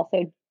didn't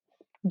also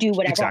do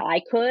whatever exactly. I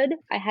could.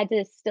 I had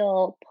to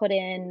still put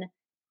in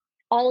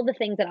all of the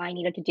things that I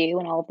needed to do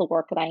and all of the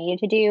work that I needed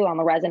to do on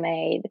the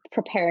resume,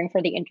 preparing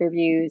for the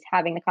interviews,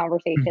 having the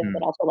conversations, Mhm.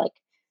 and also like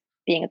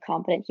being a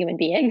competent human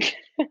being.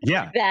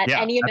 Yeah, That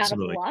yeah, any amount of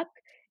absolutely. luck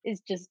is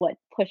just what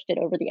pushed it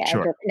over the edge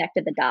Sure. or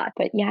connected the dot.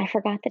 But yeah, I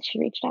forgot that she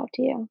reached out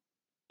to you.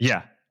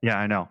 Yeah. Yeah,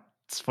 I know.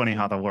 It's funny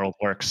how Yeah. the world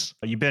works.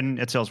 You've been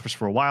at Salesforce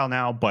for a while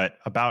now, but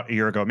about a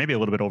year ago, maybe a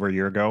little bit over a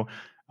year ago,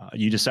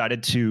 you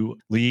decided to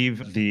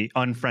leave the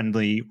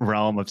unfriendly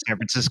realm of San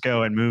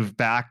Francisco and move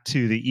back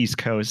to the East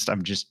Coast.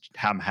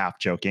 I'm half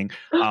joking,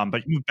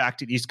 but you moved back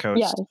to the East Coast.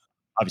 Yes.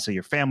 Obviously,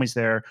 your family's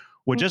there.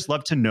 Would just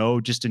love to know,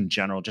 just in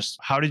general, just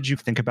how did you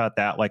think about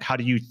that? Like, how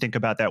do you think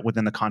about that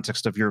within the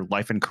context of your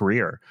life and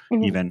career,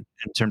 Mhm. even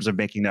in terms of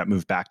making that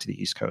move back to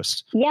the East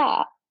Coast?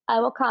 Yeah, I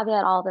will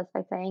caveat all this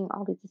by saying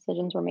all these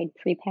decisions were made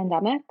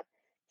pre-pandemic.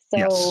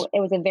 Yes. So it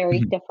was a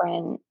very Mhm.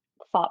 different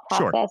thought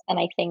Sure. process than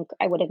I think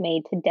I would have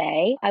made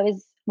today.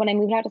 When I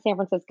moved out to San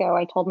Francisco,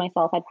 I told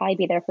myself I'd probably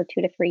be there for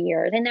 2 to 3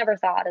 years. I never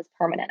saw it as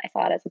permanent. I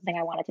saw it as something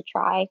I wanted to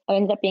try. I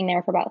ended up being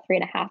there for about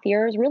 3.5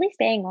 years, really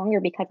staying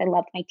longer because I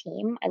loved my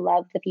team. I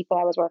loved the people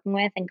I was working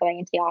with and going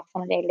into the office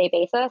on a day to day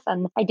basis.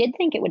 And I did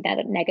think it would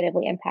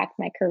negatively impact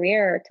my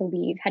career to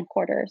leave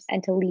headquarters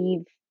and to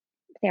leave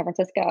San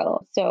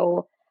Francisco.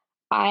 So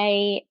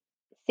I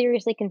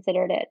seriously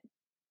considered it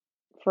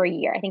for a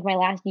year. I think my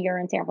last year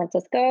in San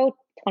Francisco,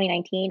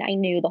 2019, I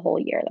knew the whole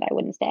year that I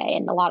wouldn't stay,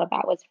 and a lot of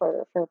that was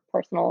for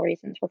personal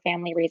reasons, for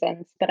family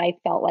reasons. But I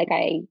felt like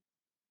I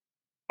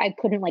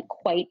couldn't like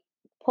quite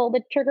pull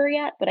the trigger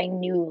yet, but I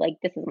knew like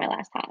this is my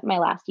last time, my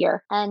last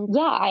year. And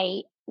yeah,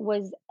 I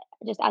was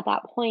just at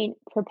that point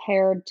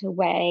prepared to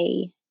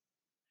weigh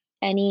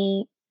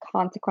any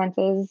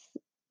consequences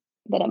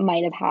that it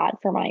might have had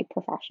for my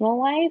professional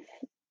life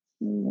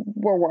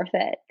were worth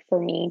it for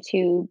me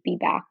to be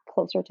back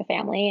closer to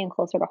family and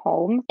closer to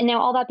home. And now,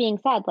 all that being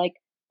said, like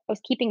I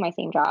was keeping my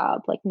same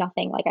job, like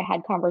nothing, like I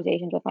had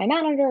conversations with my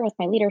manager, with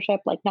my leadership,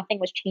 like nothing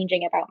was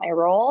changing about my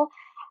role.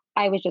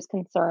 I was just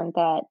concerned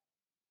that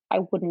I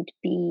wouldn't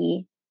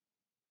be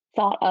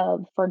thought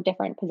of for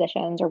different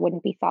positions or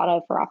wouldn't be thought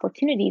of for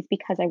opportunities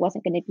because I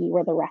wasn't going to be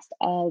where the rest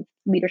of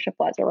leadership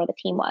was or where the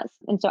team was.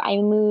 And so I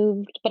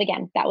moved, but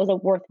again, that was a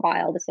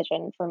worthwhile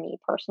decision for me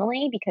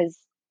personally because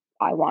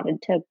I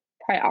wanted to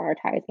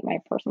prioritize my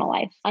personal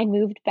life. I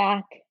moved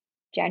back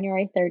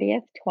January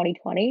 30th,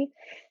 2020.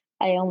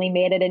 I only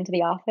made it into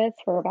the office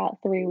for about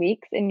 3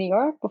 weeks in New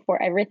York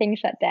before everything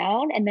shut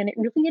down. And then it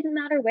really didn't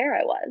matter where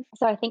I was.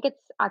 So I think it's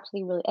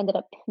actually really ended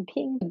up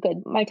being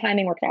good. My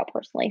timing worked out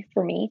personally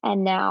for me.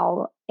 And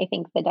now I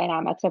think the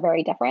dynamics are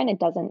very different. It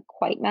doesn't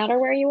quite matter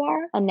where you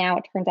are. And now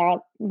it turns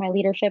out my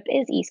leadership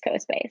is East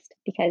Coast based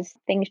because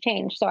things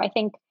change. So I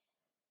think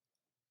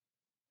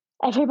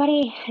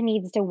everybody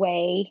needs to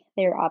weigh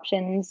their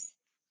options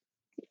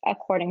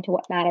according to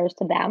what matters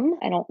to them.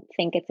 I don't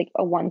think it's like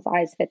a one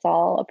size fits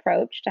all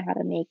approach to how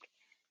to make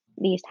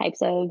these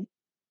types of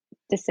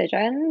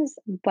decisions.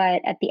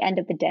 But at the end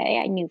of the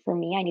day, I knew for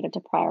me, I needed to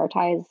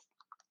prioritize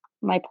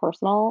my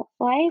personal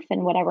life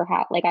and whatever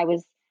like I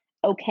was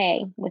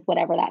okay with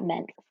whatever that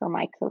meant for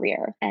my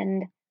career.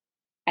 And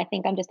I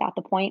think I'm just at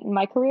the point in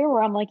my career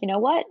where I'm like, you know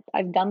what?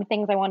 I've done the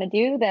things I want to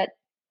do that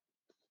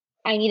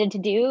I needed to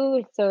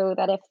do so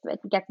that if it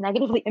gets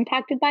negatively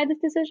impacted by this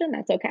decision,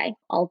 that's okay.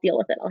 I'll deal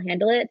with it. I'll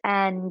handle it.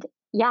 And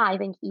yeah, I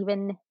think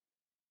even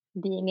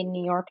being in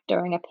New York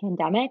during a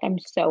pandemic, I'm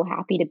so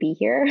happy to be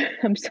here.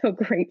 I'm so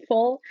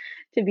grateful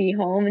to be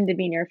home and to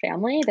be near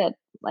family that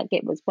like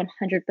it was 100%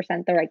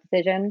 the right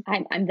decision.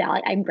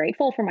 I'm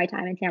grateful for my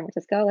time in San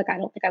Francisco. Like I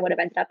don't think I would have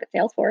ended up at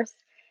Salesforce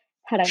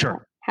had I not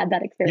Sure. had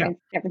that Yeah. experience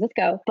in San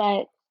Francisco.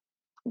 But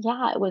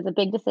yeah, it was a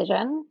big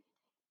decision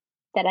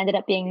that ended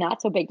up being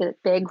not so big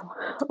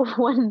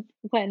when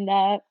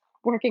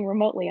working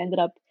remotely ended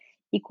up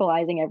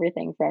equalizing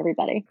everything for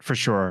everybody. For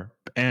sure.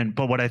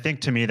 But what I think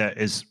to me that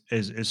is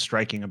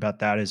striking about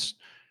that is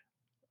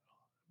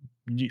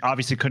you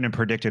obviously couldn't have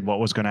predicted what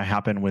was going to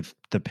happen with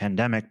the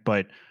pandemic,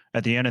 but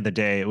at the end of the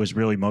day, it was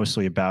really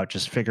mostly about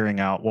just figuring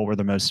out what were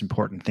the most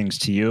important things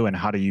to you and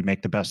how do you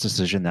make the best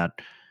decision that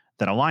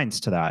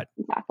aligns to that.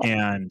 Exactly.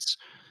 And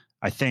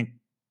I think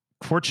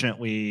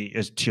fortunately,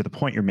 is to the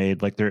point you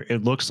made, like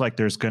it looks like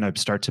there's going to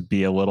start to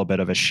be a little bit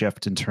of a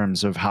shift in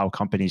terms of how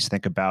companies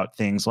think about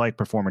things like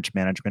performance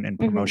management and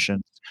Hmm.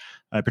 promotions,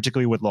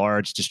 particularly with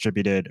large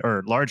distributed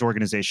or large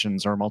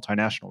organizations or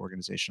multinational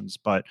organizations.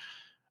 But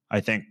I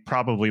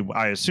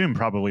assume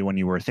probably when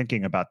you were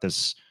thinking about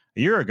this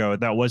a year ago,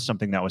 that was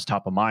something that was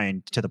top of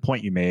mind to the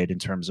point you made in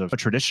terms of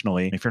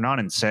traditionally, if you're not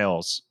in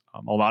sales,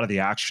 a lot of the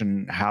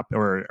action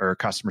or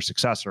customer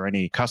success or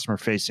any customer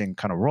facing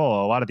kind of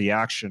role, a lot of the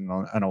action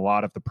and a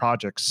lot of the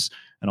projects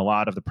and a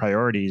lot of the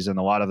priorities and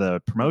a lot of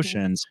the Hmm.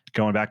 promotions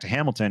going back to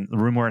Hamilton, the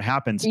room where it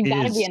happens You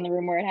got to be is in the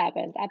room where it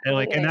happens. and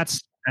Absolutely.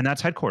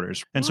 that's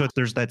headquarters. And so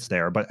Yeah. that's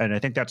there, and I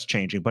think that's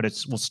changing, but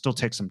will still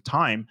take some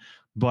time.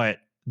 But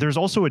there's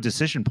also a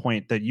decision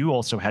point that you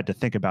also had to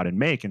think about and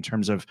make in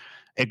terms of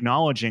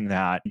acknowledging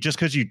that just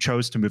because you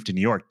chose to move to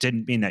New York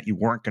didn't mean that you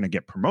weren't going to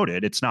get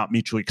promoted. It's not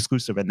mutually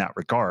exclusive in that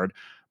regard.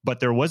 But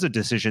there was a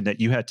decision that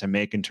you had to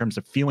make in terms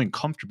of feeling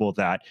comfortable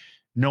that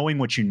knowing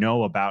what you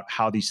know about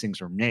how these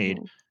things are made,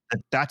 Hmm.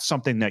 that's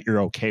something that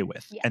you're okay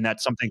with Yeah. and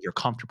that's something you're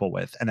comfortable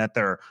with. And that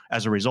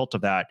as a result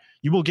of that,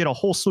 you will get a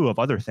whole slew of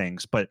other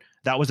things. But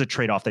that was a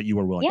trade off that you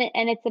were willing. Yeah.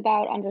 And it's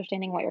about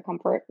understanding what your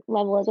comfort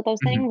level is with those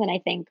Mhm. things. And I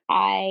think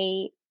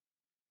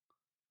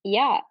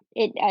yeah,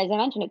 as I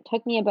mentioned, it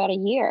took me about a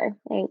year.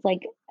 It was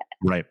like,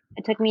 Right.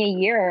 it took me a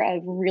year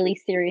of really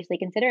seriously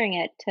considering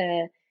it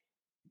to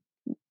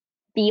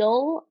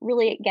feel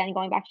really, again,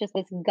 going back to just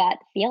this gut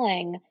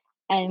feeling.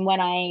 And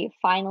when I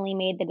finally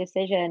made the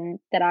decision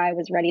that I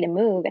was ready to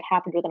move, it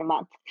happened within a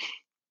month.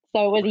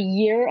 So it was a Right.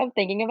 year of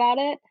thinking about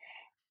it.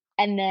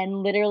 And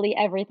then literally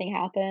everything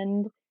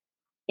happened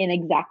in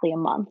exactly a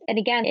month. And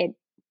again, it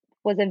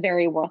was a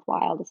very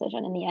worthwhile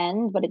decision in the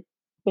end, but it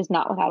was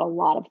not without a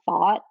lot of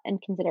thought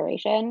and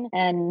consideration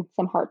and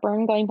some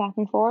heartburn going back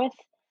and forth.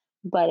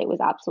 But it was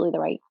absolutely the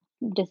right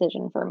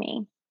decision for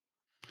me.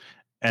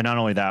 And not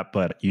only that,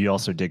 but you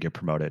also did get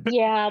promoted.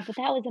 Yeah, but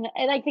that was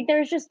and I think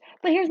there's just,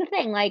 but here's the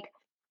thing, like,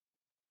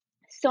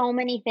 so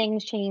many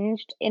things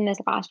changed in this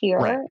last Right.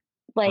 year.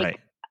 Like, Right.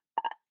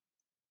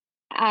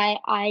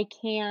 I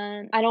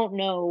can't, I don't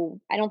know.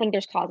 I don't think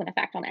there's cause and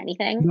effect on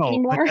anything No, but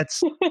anymore.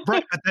 that's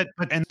right.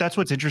 And that's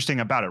what's interesting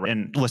about it. Right?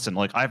 And listen,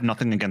 like I have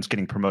nothing against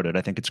getting promoted.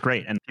 I think it's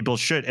great. And people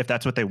should, if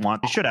that's what they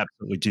want, they should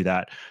absolutely do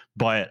that.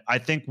 But I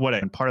think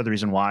and part of the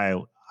reason why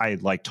I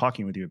like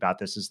talking with you about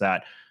this is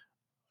that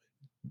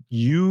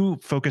you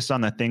focused on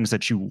the things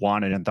that you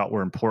wanted and thought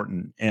were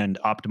important and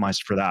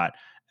optimized for that.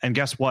 And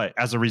guess what?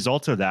 As a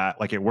result of that,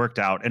 like it worked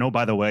out. And oh,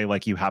 by the way,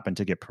 like you happened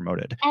to get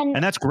promoted. And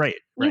And that's great.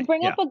 you Right.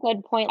 bring up Yeah. a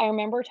good point. I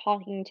remember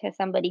talking to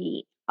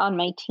somebody on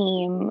my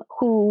team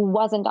who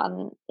wasn't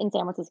on in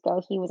San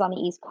Francisco. He was on the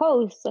East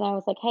Coast, and I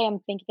was like, "Hey, I'm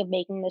thinking of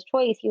making this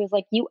choice." He was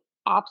like, "You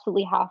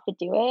absolutely have to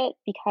do it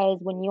because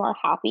when you are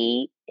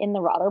happy in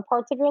the other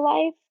parts of your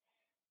life,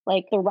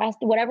 like the rest,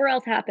 whatever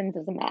else happens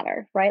doesn't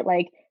matter, right?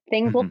 Like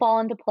things will Mhm. fall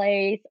into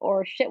place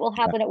or shit will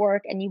Yeah. happen at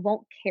work and you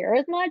won't care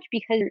as much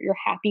because you're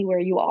happy where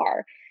you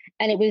are."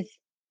 And it was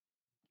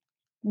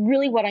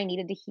really what I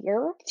needed to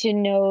hear to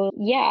know,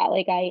 yeah,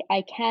 like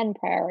I can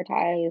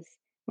prioritize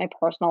my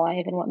personal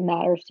life and what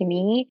matters to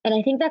me. And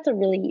I think that's a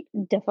really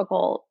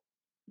difficult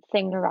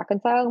thing to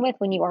reconcile with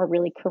when you are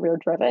really career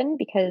driven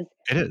because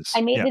It I is.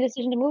 made Yeah. the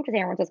decision to move to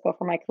San Francisco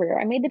for my career.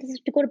 I made the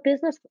decision to go to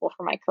business school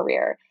for my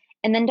career.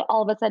 And then to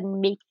all of a sudden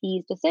make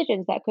these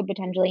decisions that could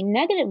potentially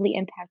negatively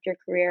impact your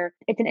career.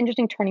 It's an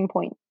interesting turning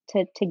point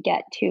to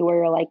get to where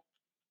you're like,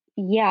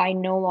 yeah, I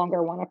no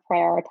longer want to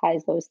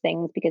prioritize those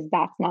things because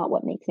that's not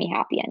what makes me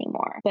happy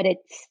anymore. But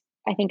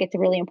I think it's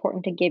really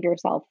important to give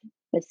yourself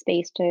the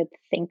space to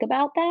think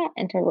about that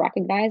and to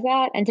recognize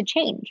that and to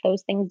change.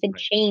 Those things did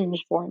Right.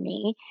 change for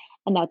me,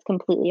 and that's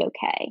completely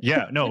okay.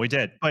 Yeah, no, we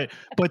did. But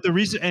the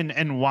reason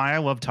and why I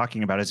love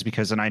talking about it is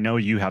because and I know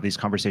you have these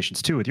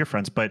conversations too with your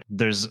friends, but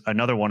there's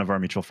another one of our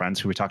mutual friends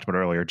who we talked about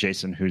earlier,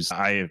 Jason, who's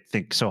I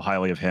think so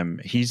highly of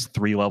him. He's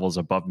 3 levels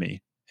above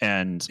me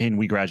and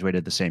we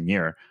graduated the same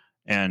year.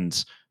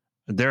 And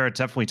there are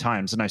definitely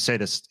times and I say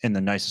this in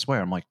the nicest way.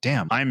 I'm like,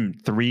 "Damn, I'm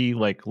 3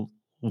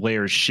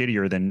 layers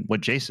shittier than what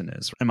Jason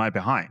is. Am I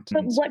behind?"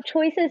 But And what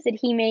choices did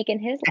he make in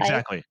his life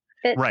exactly.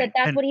 that Right.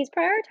 that's And what he's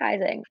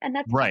prioritizing? And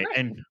that's right.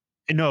 fine.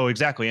 And no,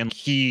 exactly. And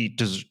he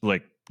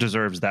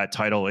deserves that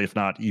title, if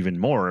not even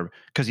more,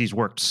 because he's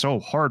worked so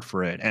hard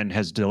for it and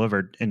has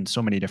delivered in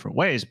so many different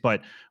ways.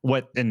 But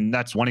and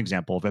that's one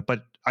example of it.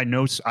 But I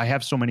know I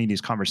have so many of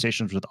these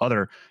conversations with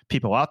other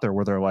people out there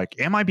where they're like,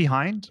 "Am I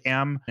behind?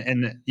 And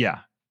yeah,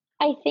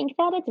 I think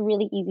that it's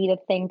really easy to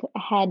think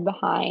ahead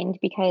behind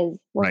because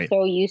we're right.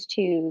 so used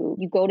to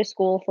you go to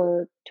school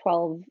for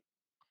 12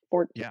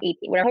 or Yeah.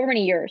 18, whatever, however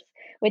many years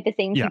with the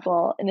same Yeah.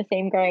 people in the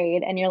same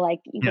grade. And you're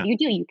like, what Yeah.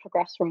 do? You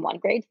progress from one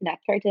grade to the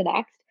next grade to the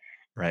next.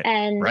 Right.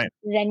 And Right.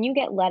 then you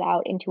get let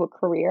out into a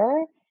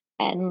career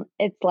and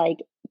it's like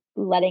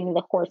letting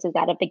the horses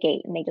out of the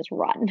gate and they just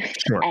run.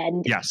 Sure.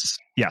 and, Yes.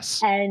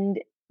 Yes. and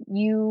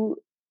you,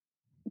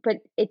 but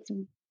it's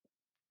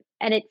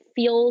And it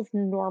feels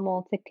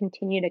normal to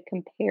continue to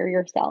compare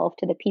yourself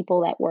to the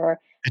people that were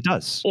It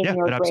does. in Yeah,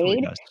 your it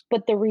absolutely grade. does.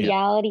 But the Yeah.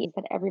 reality is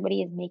that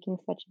everybody is making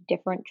such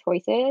different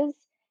choices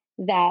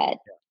that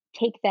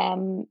take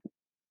them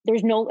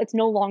it's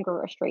no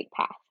longer a straight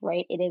path,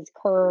 right? It is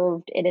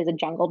curved, it is a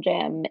jungle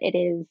gym, it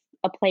is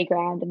a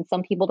playground, and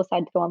some people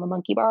decide to go on the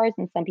monkey bars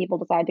and some people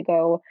decide to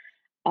go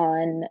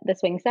on the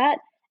swing set.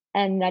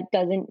 And that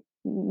doesn't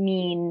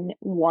mean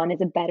one is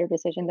a better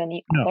decision than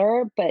the No.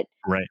 other, but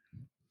Right.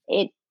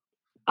 it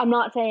I'm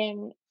not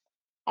saying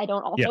I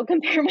don't Yeah. also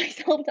compare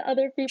myself to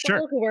other Sure.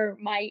 people who are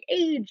my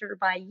age or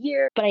my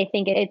year, but I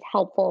think it's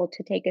helpful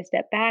to take a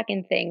step back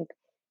and think,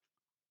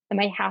 am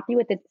I happy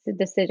with the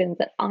decisions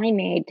that I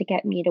made to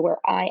get me to where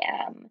I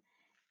am?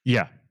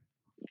 Yeah.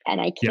 And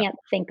I Yeah. can't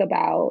think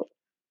about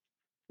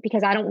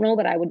because I don't know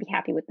that I would be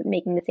happy with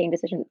making the same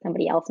decision that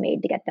somebody else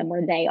made to get them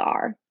where they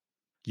are.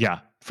 Yeah,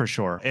 for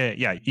sure.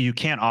 Yeah, you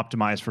can't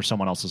optimize for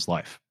someone else's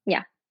life.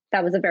 Yeah,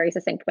 that was a very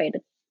succinct way to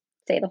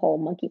say the whole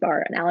monkey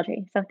bar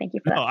analogy. So thank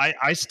you for No, that.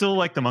 I still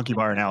like the monkey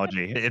bar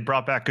analogy. It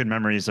brought back good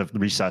memories of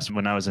recess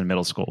when I was in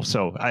middle school.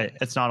 So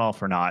it's not all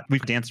for naught.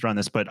 We've danced around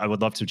this, but I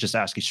would love to just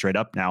ask you straight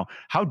up now.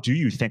 How do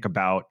you think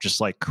about just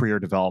like career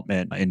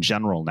development in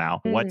general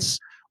now? Mm.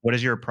 What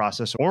is your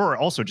process, or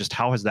also just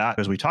how has that,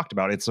 as we talked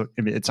about, it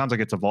sounds like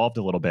it's evolved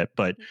a little bit,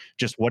 but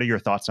just what are your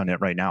thoughts on it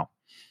right now?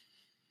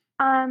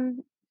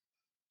 Um,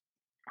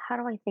 how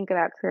do I think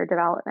about career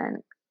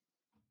development?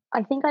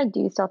 I think I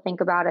do still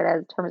think about it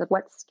as terms of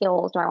what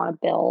skills do I want to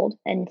build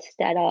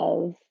instead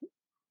of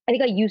I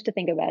think I used to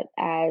think of it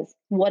as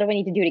what do I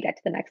need to do to get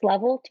to the next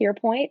level? To your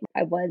point,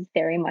 I was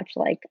very much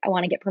like, I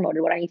want to get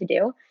promoted, what I need to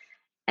do.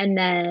 And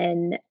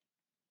then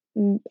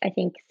I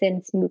think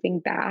since moving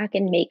back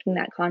and making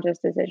that conscious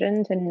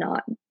decision to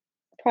not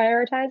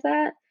prioritize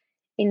that,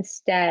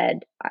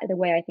 instead, the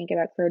way I think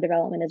about career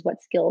development is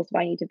what skills do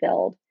I need to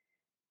build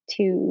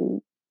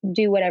to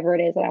do whatever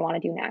it is that I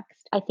want to do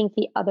next. I think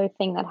the other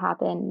thing that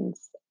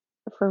happens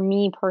for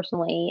me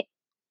personally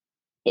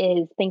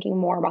is thinking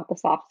more about the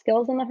soft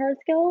skills and the hard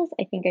skills.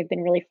 I think I've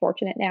been really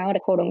fortunate now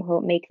to quote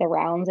unquote make the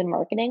rounds in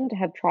marketing, to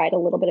have tried a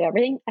little bit of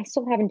everything. I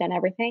still haven't done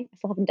everything. I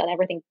still haven't done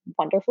everything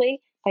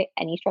wonderfully by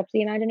any stretch of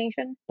the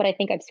imagination, but I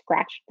think I've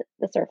scratched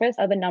the surface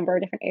of a number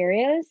of different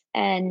areas.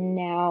 And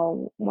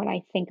now when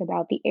I think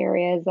about the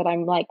areas that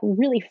I'm like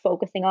really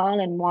focusing on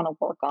and want to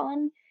work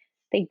on,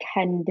 they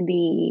tend to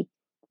be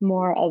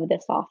more of the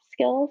soft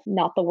skills,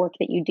 not the work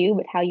that you do,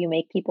 but how you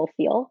make people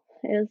feel,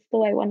 is the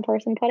way one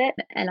person put it.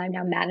 And I'm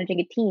now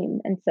managing a team.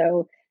 And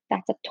so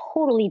that's a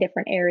totally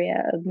different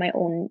area of my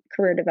own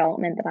career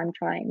development that I'm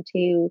trying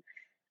to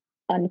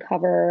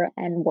uncover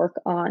and work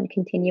on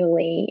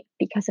continually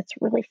because it's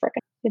For really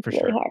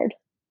sure. hard.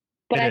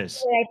 But It I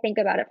is. the way I think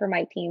about it for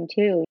my team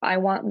too. I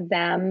want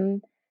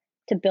them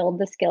to build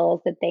the skills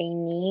that they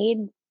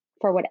need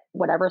for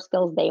whatever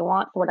skills they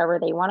want, for whatever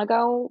they want to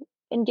go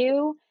and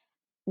do,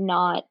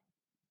 not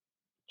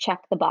check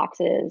the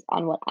boxes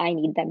on what I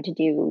need them to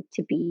do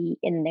to be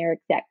in their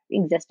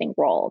existing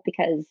role,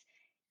 because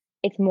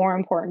it's more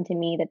important to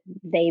me that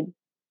they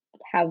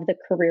have the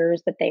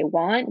careers that they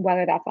want,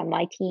 whether that's on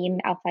my team,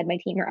 outside my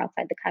team, or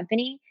outside the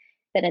company,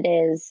 than it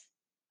is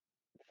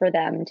for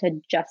them to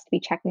just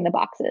be checking the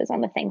boxes on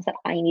the things that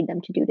I need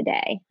them to do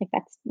today. Like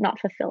that's not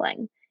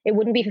fulfilling. It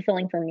wouldn't be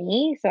fulfilling for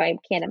me, so I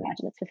can't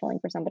imagine it's fulfilling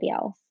for somebody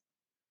else.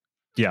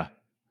 Yeah.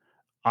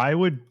 I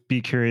would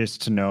be curious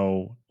to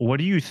know, what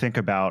do you think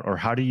about, or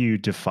how do you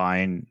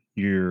define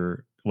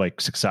your like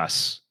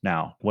success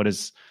now? What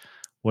does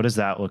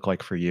that look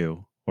like for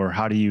you? Or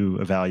how do you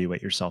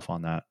evaluate yourself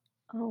on that?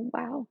 Oh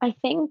wow. I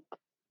think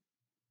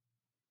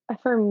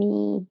for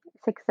me,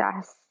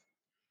 success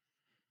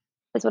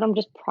is when I'm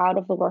just proud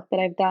of the work that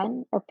I've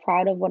done or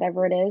proud of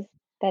whatever it is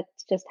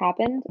that's just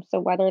happened. So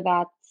whether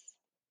that's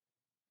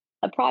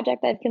a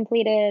project I've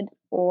completed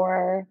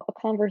or a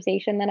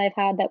conversation that I've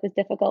had that was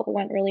difficult but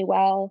went really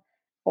well,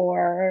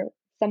 or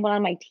someone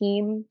on my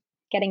team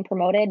getting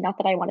promoted, not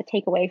that I want to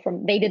take away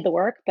from they did the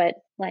work, but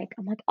like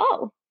I'm like,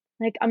 "Oh,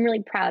 like I'm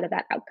really proud of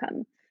that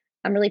outcome.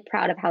 I'm really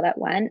proud of how that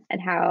went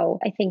and how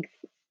I think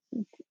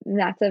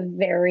that's a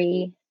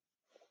very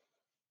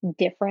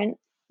different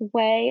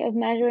way of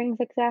measuring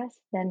success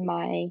than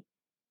my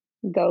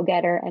go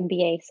getter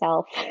MBA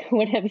self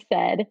would have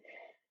said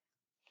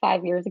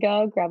 5 years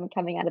ago,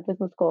 coming out of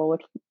business school,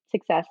 which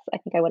success I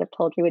think I would have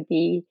told you would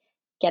be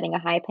getting a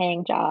high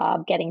paying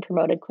job, getting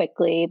promoted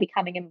quickly,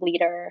 becoming a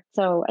leader.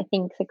 So I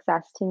think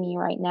success to me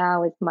right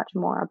now is much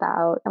more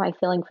about, am I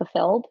feeling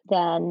fulfilled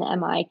than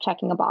am I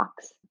checking a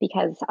box?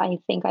 Because I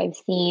think I've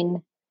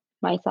seen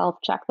myself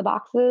check the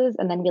boxes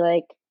and then be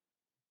like,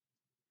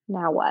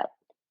 now what?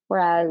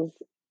 Whereas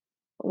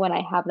when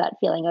I have that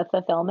feeling of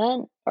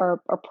fulfillment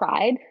or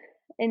pride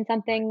in Right.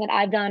 something that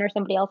I've done or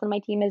somebody else on my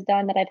team has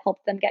done that I've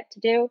helped them get to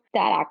do,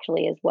 that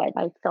actually is what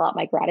I fill out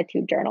my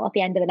gratitude journal at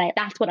the end of the night.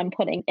 That's what I'm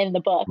putting in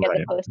the book as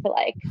Right. opposed to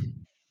like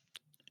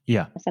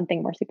Yeah.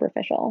 something more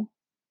superficial.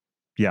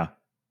 Yeah.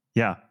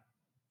 Yeah.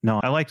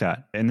 No, I like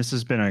that. And this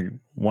has been a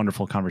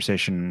wonderful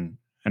conversation.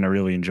 and I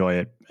really enjoy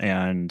it.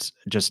 And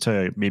just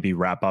to maybe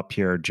wrap up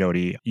here,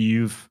 Jody,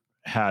 you've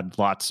had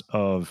lots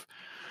of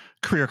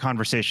career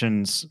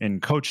conversations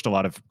and coached a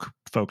lot of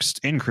folks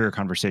in career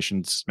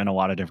conversations in a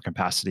lot of different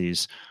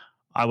capacities.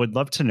 I would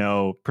love to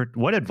know,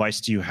 what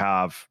advice do you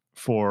have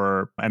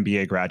for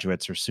MBA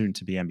graduates or soon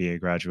to be MBA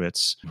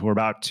graduates who are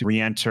about to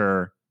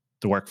re-enter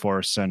the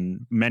workforce,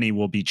 and many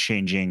will be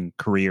changing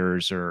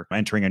careers or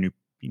entering a new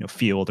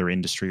field or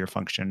industry or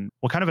function?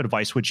 What kind of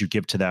advice would you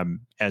give to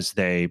them as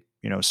they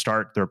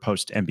start their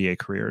post MBA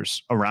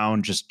careers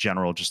around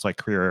just like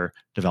career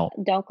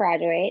development? Don't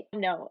graduate.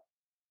 No.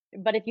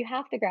 But if you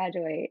have to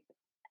graduate,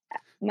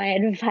 my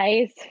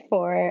advice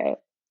for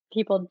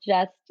people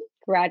just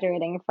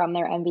graduating from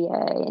their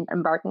MBA and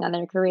embarking on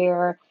their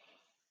career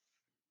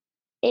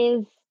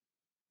is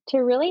to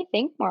really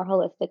think more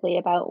holistically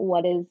about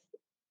what is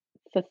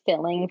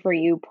fulfilling for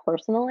you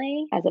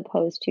personally, as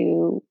opposed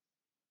to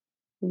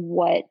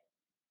what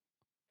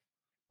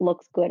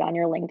looks good on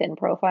your LinkedIn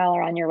profile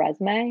or on your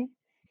resume.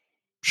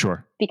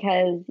 Sure.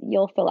 Because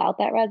you'll fill out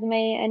that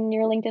resume and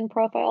your LinkedIn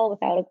profile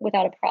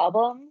without a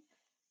problem,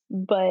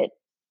 but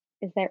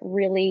is that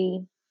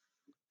really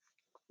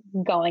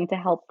going to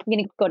help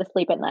you go to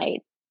sleep at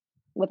night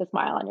with a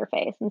smile on your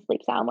face and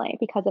sleep soundly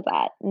because of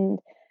that? And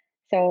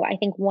so I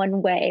think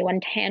one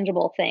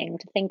tangible thing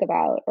to think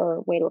about,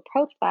 or way to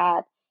approach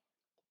that,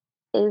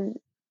 is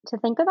to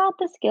think about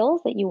the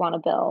skills that you want to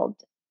build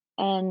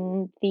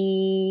and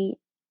the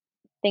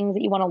things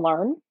that you want to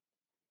learn,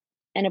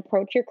 and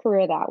approach your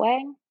career that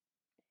way,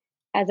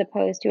 as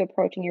opposed to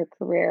approaching your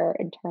career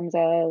in terms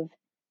of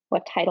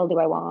what title do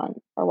I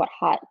want, or what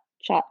hot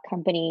shot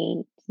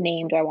company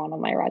name do I want on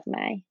my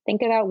resume.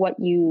 Think about what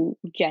you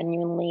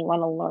genuinely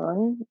want to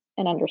learn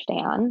and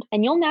understand,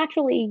 and you'll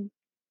naturally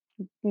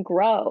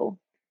grow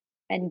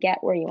and get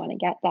where you want to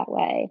get that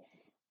way.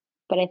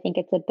 But I think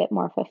it's a bit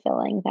more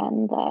fulfilling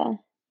than the,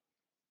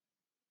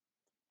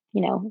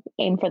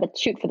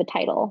 shoot for the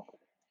title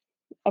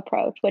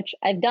approach, which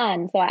I've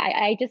done. So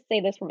I just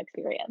say this from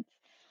experience.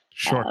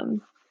 Sure.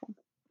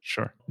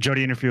 Sure.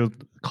 Jody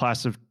interviewed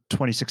class of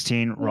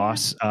 2016.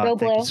 Ross,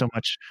 thank you so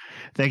much.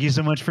 Thank you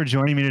so much for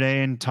joining me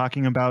today and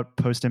talking about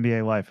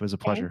post-MBA life. It was a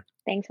pleasure.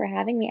 Thanks for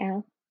having me,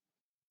 Al.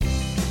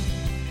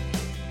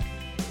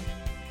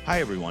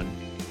 Hi, everyone.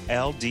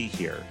 Al D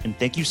here, and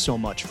thank you so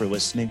much for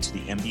listening to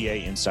the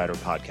MBA Insider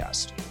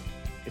Podcast.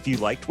 If you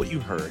liked what you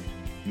heard,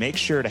 make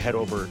sure to head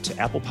over to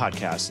Apple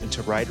Podcasts and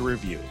to write a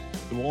review.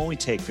 It will only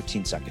take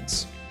 15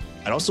 seconds.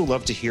 I'd also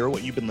love to hear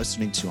what you've been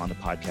listening to on the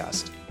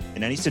podcast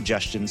and any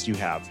suggestions you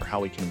have for how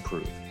we can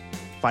improve.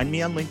 Find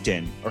me on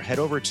LinkedIn or head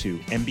over to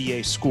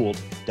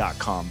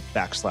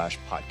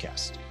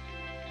mbaschooled.com/podcast.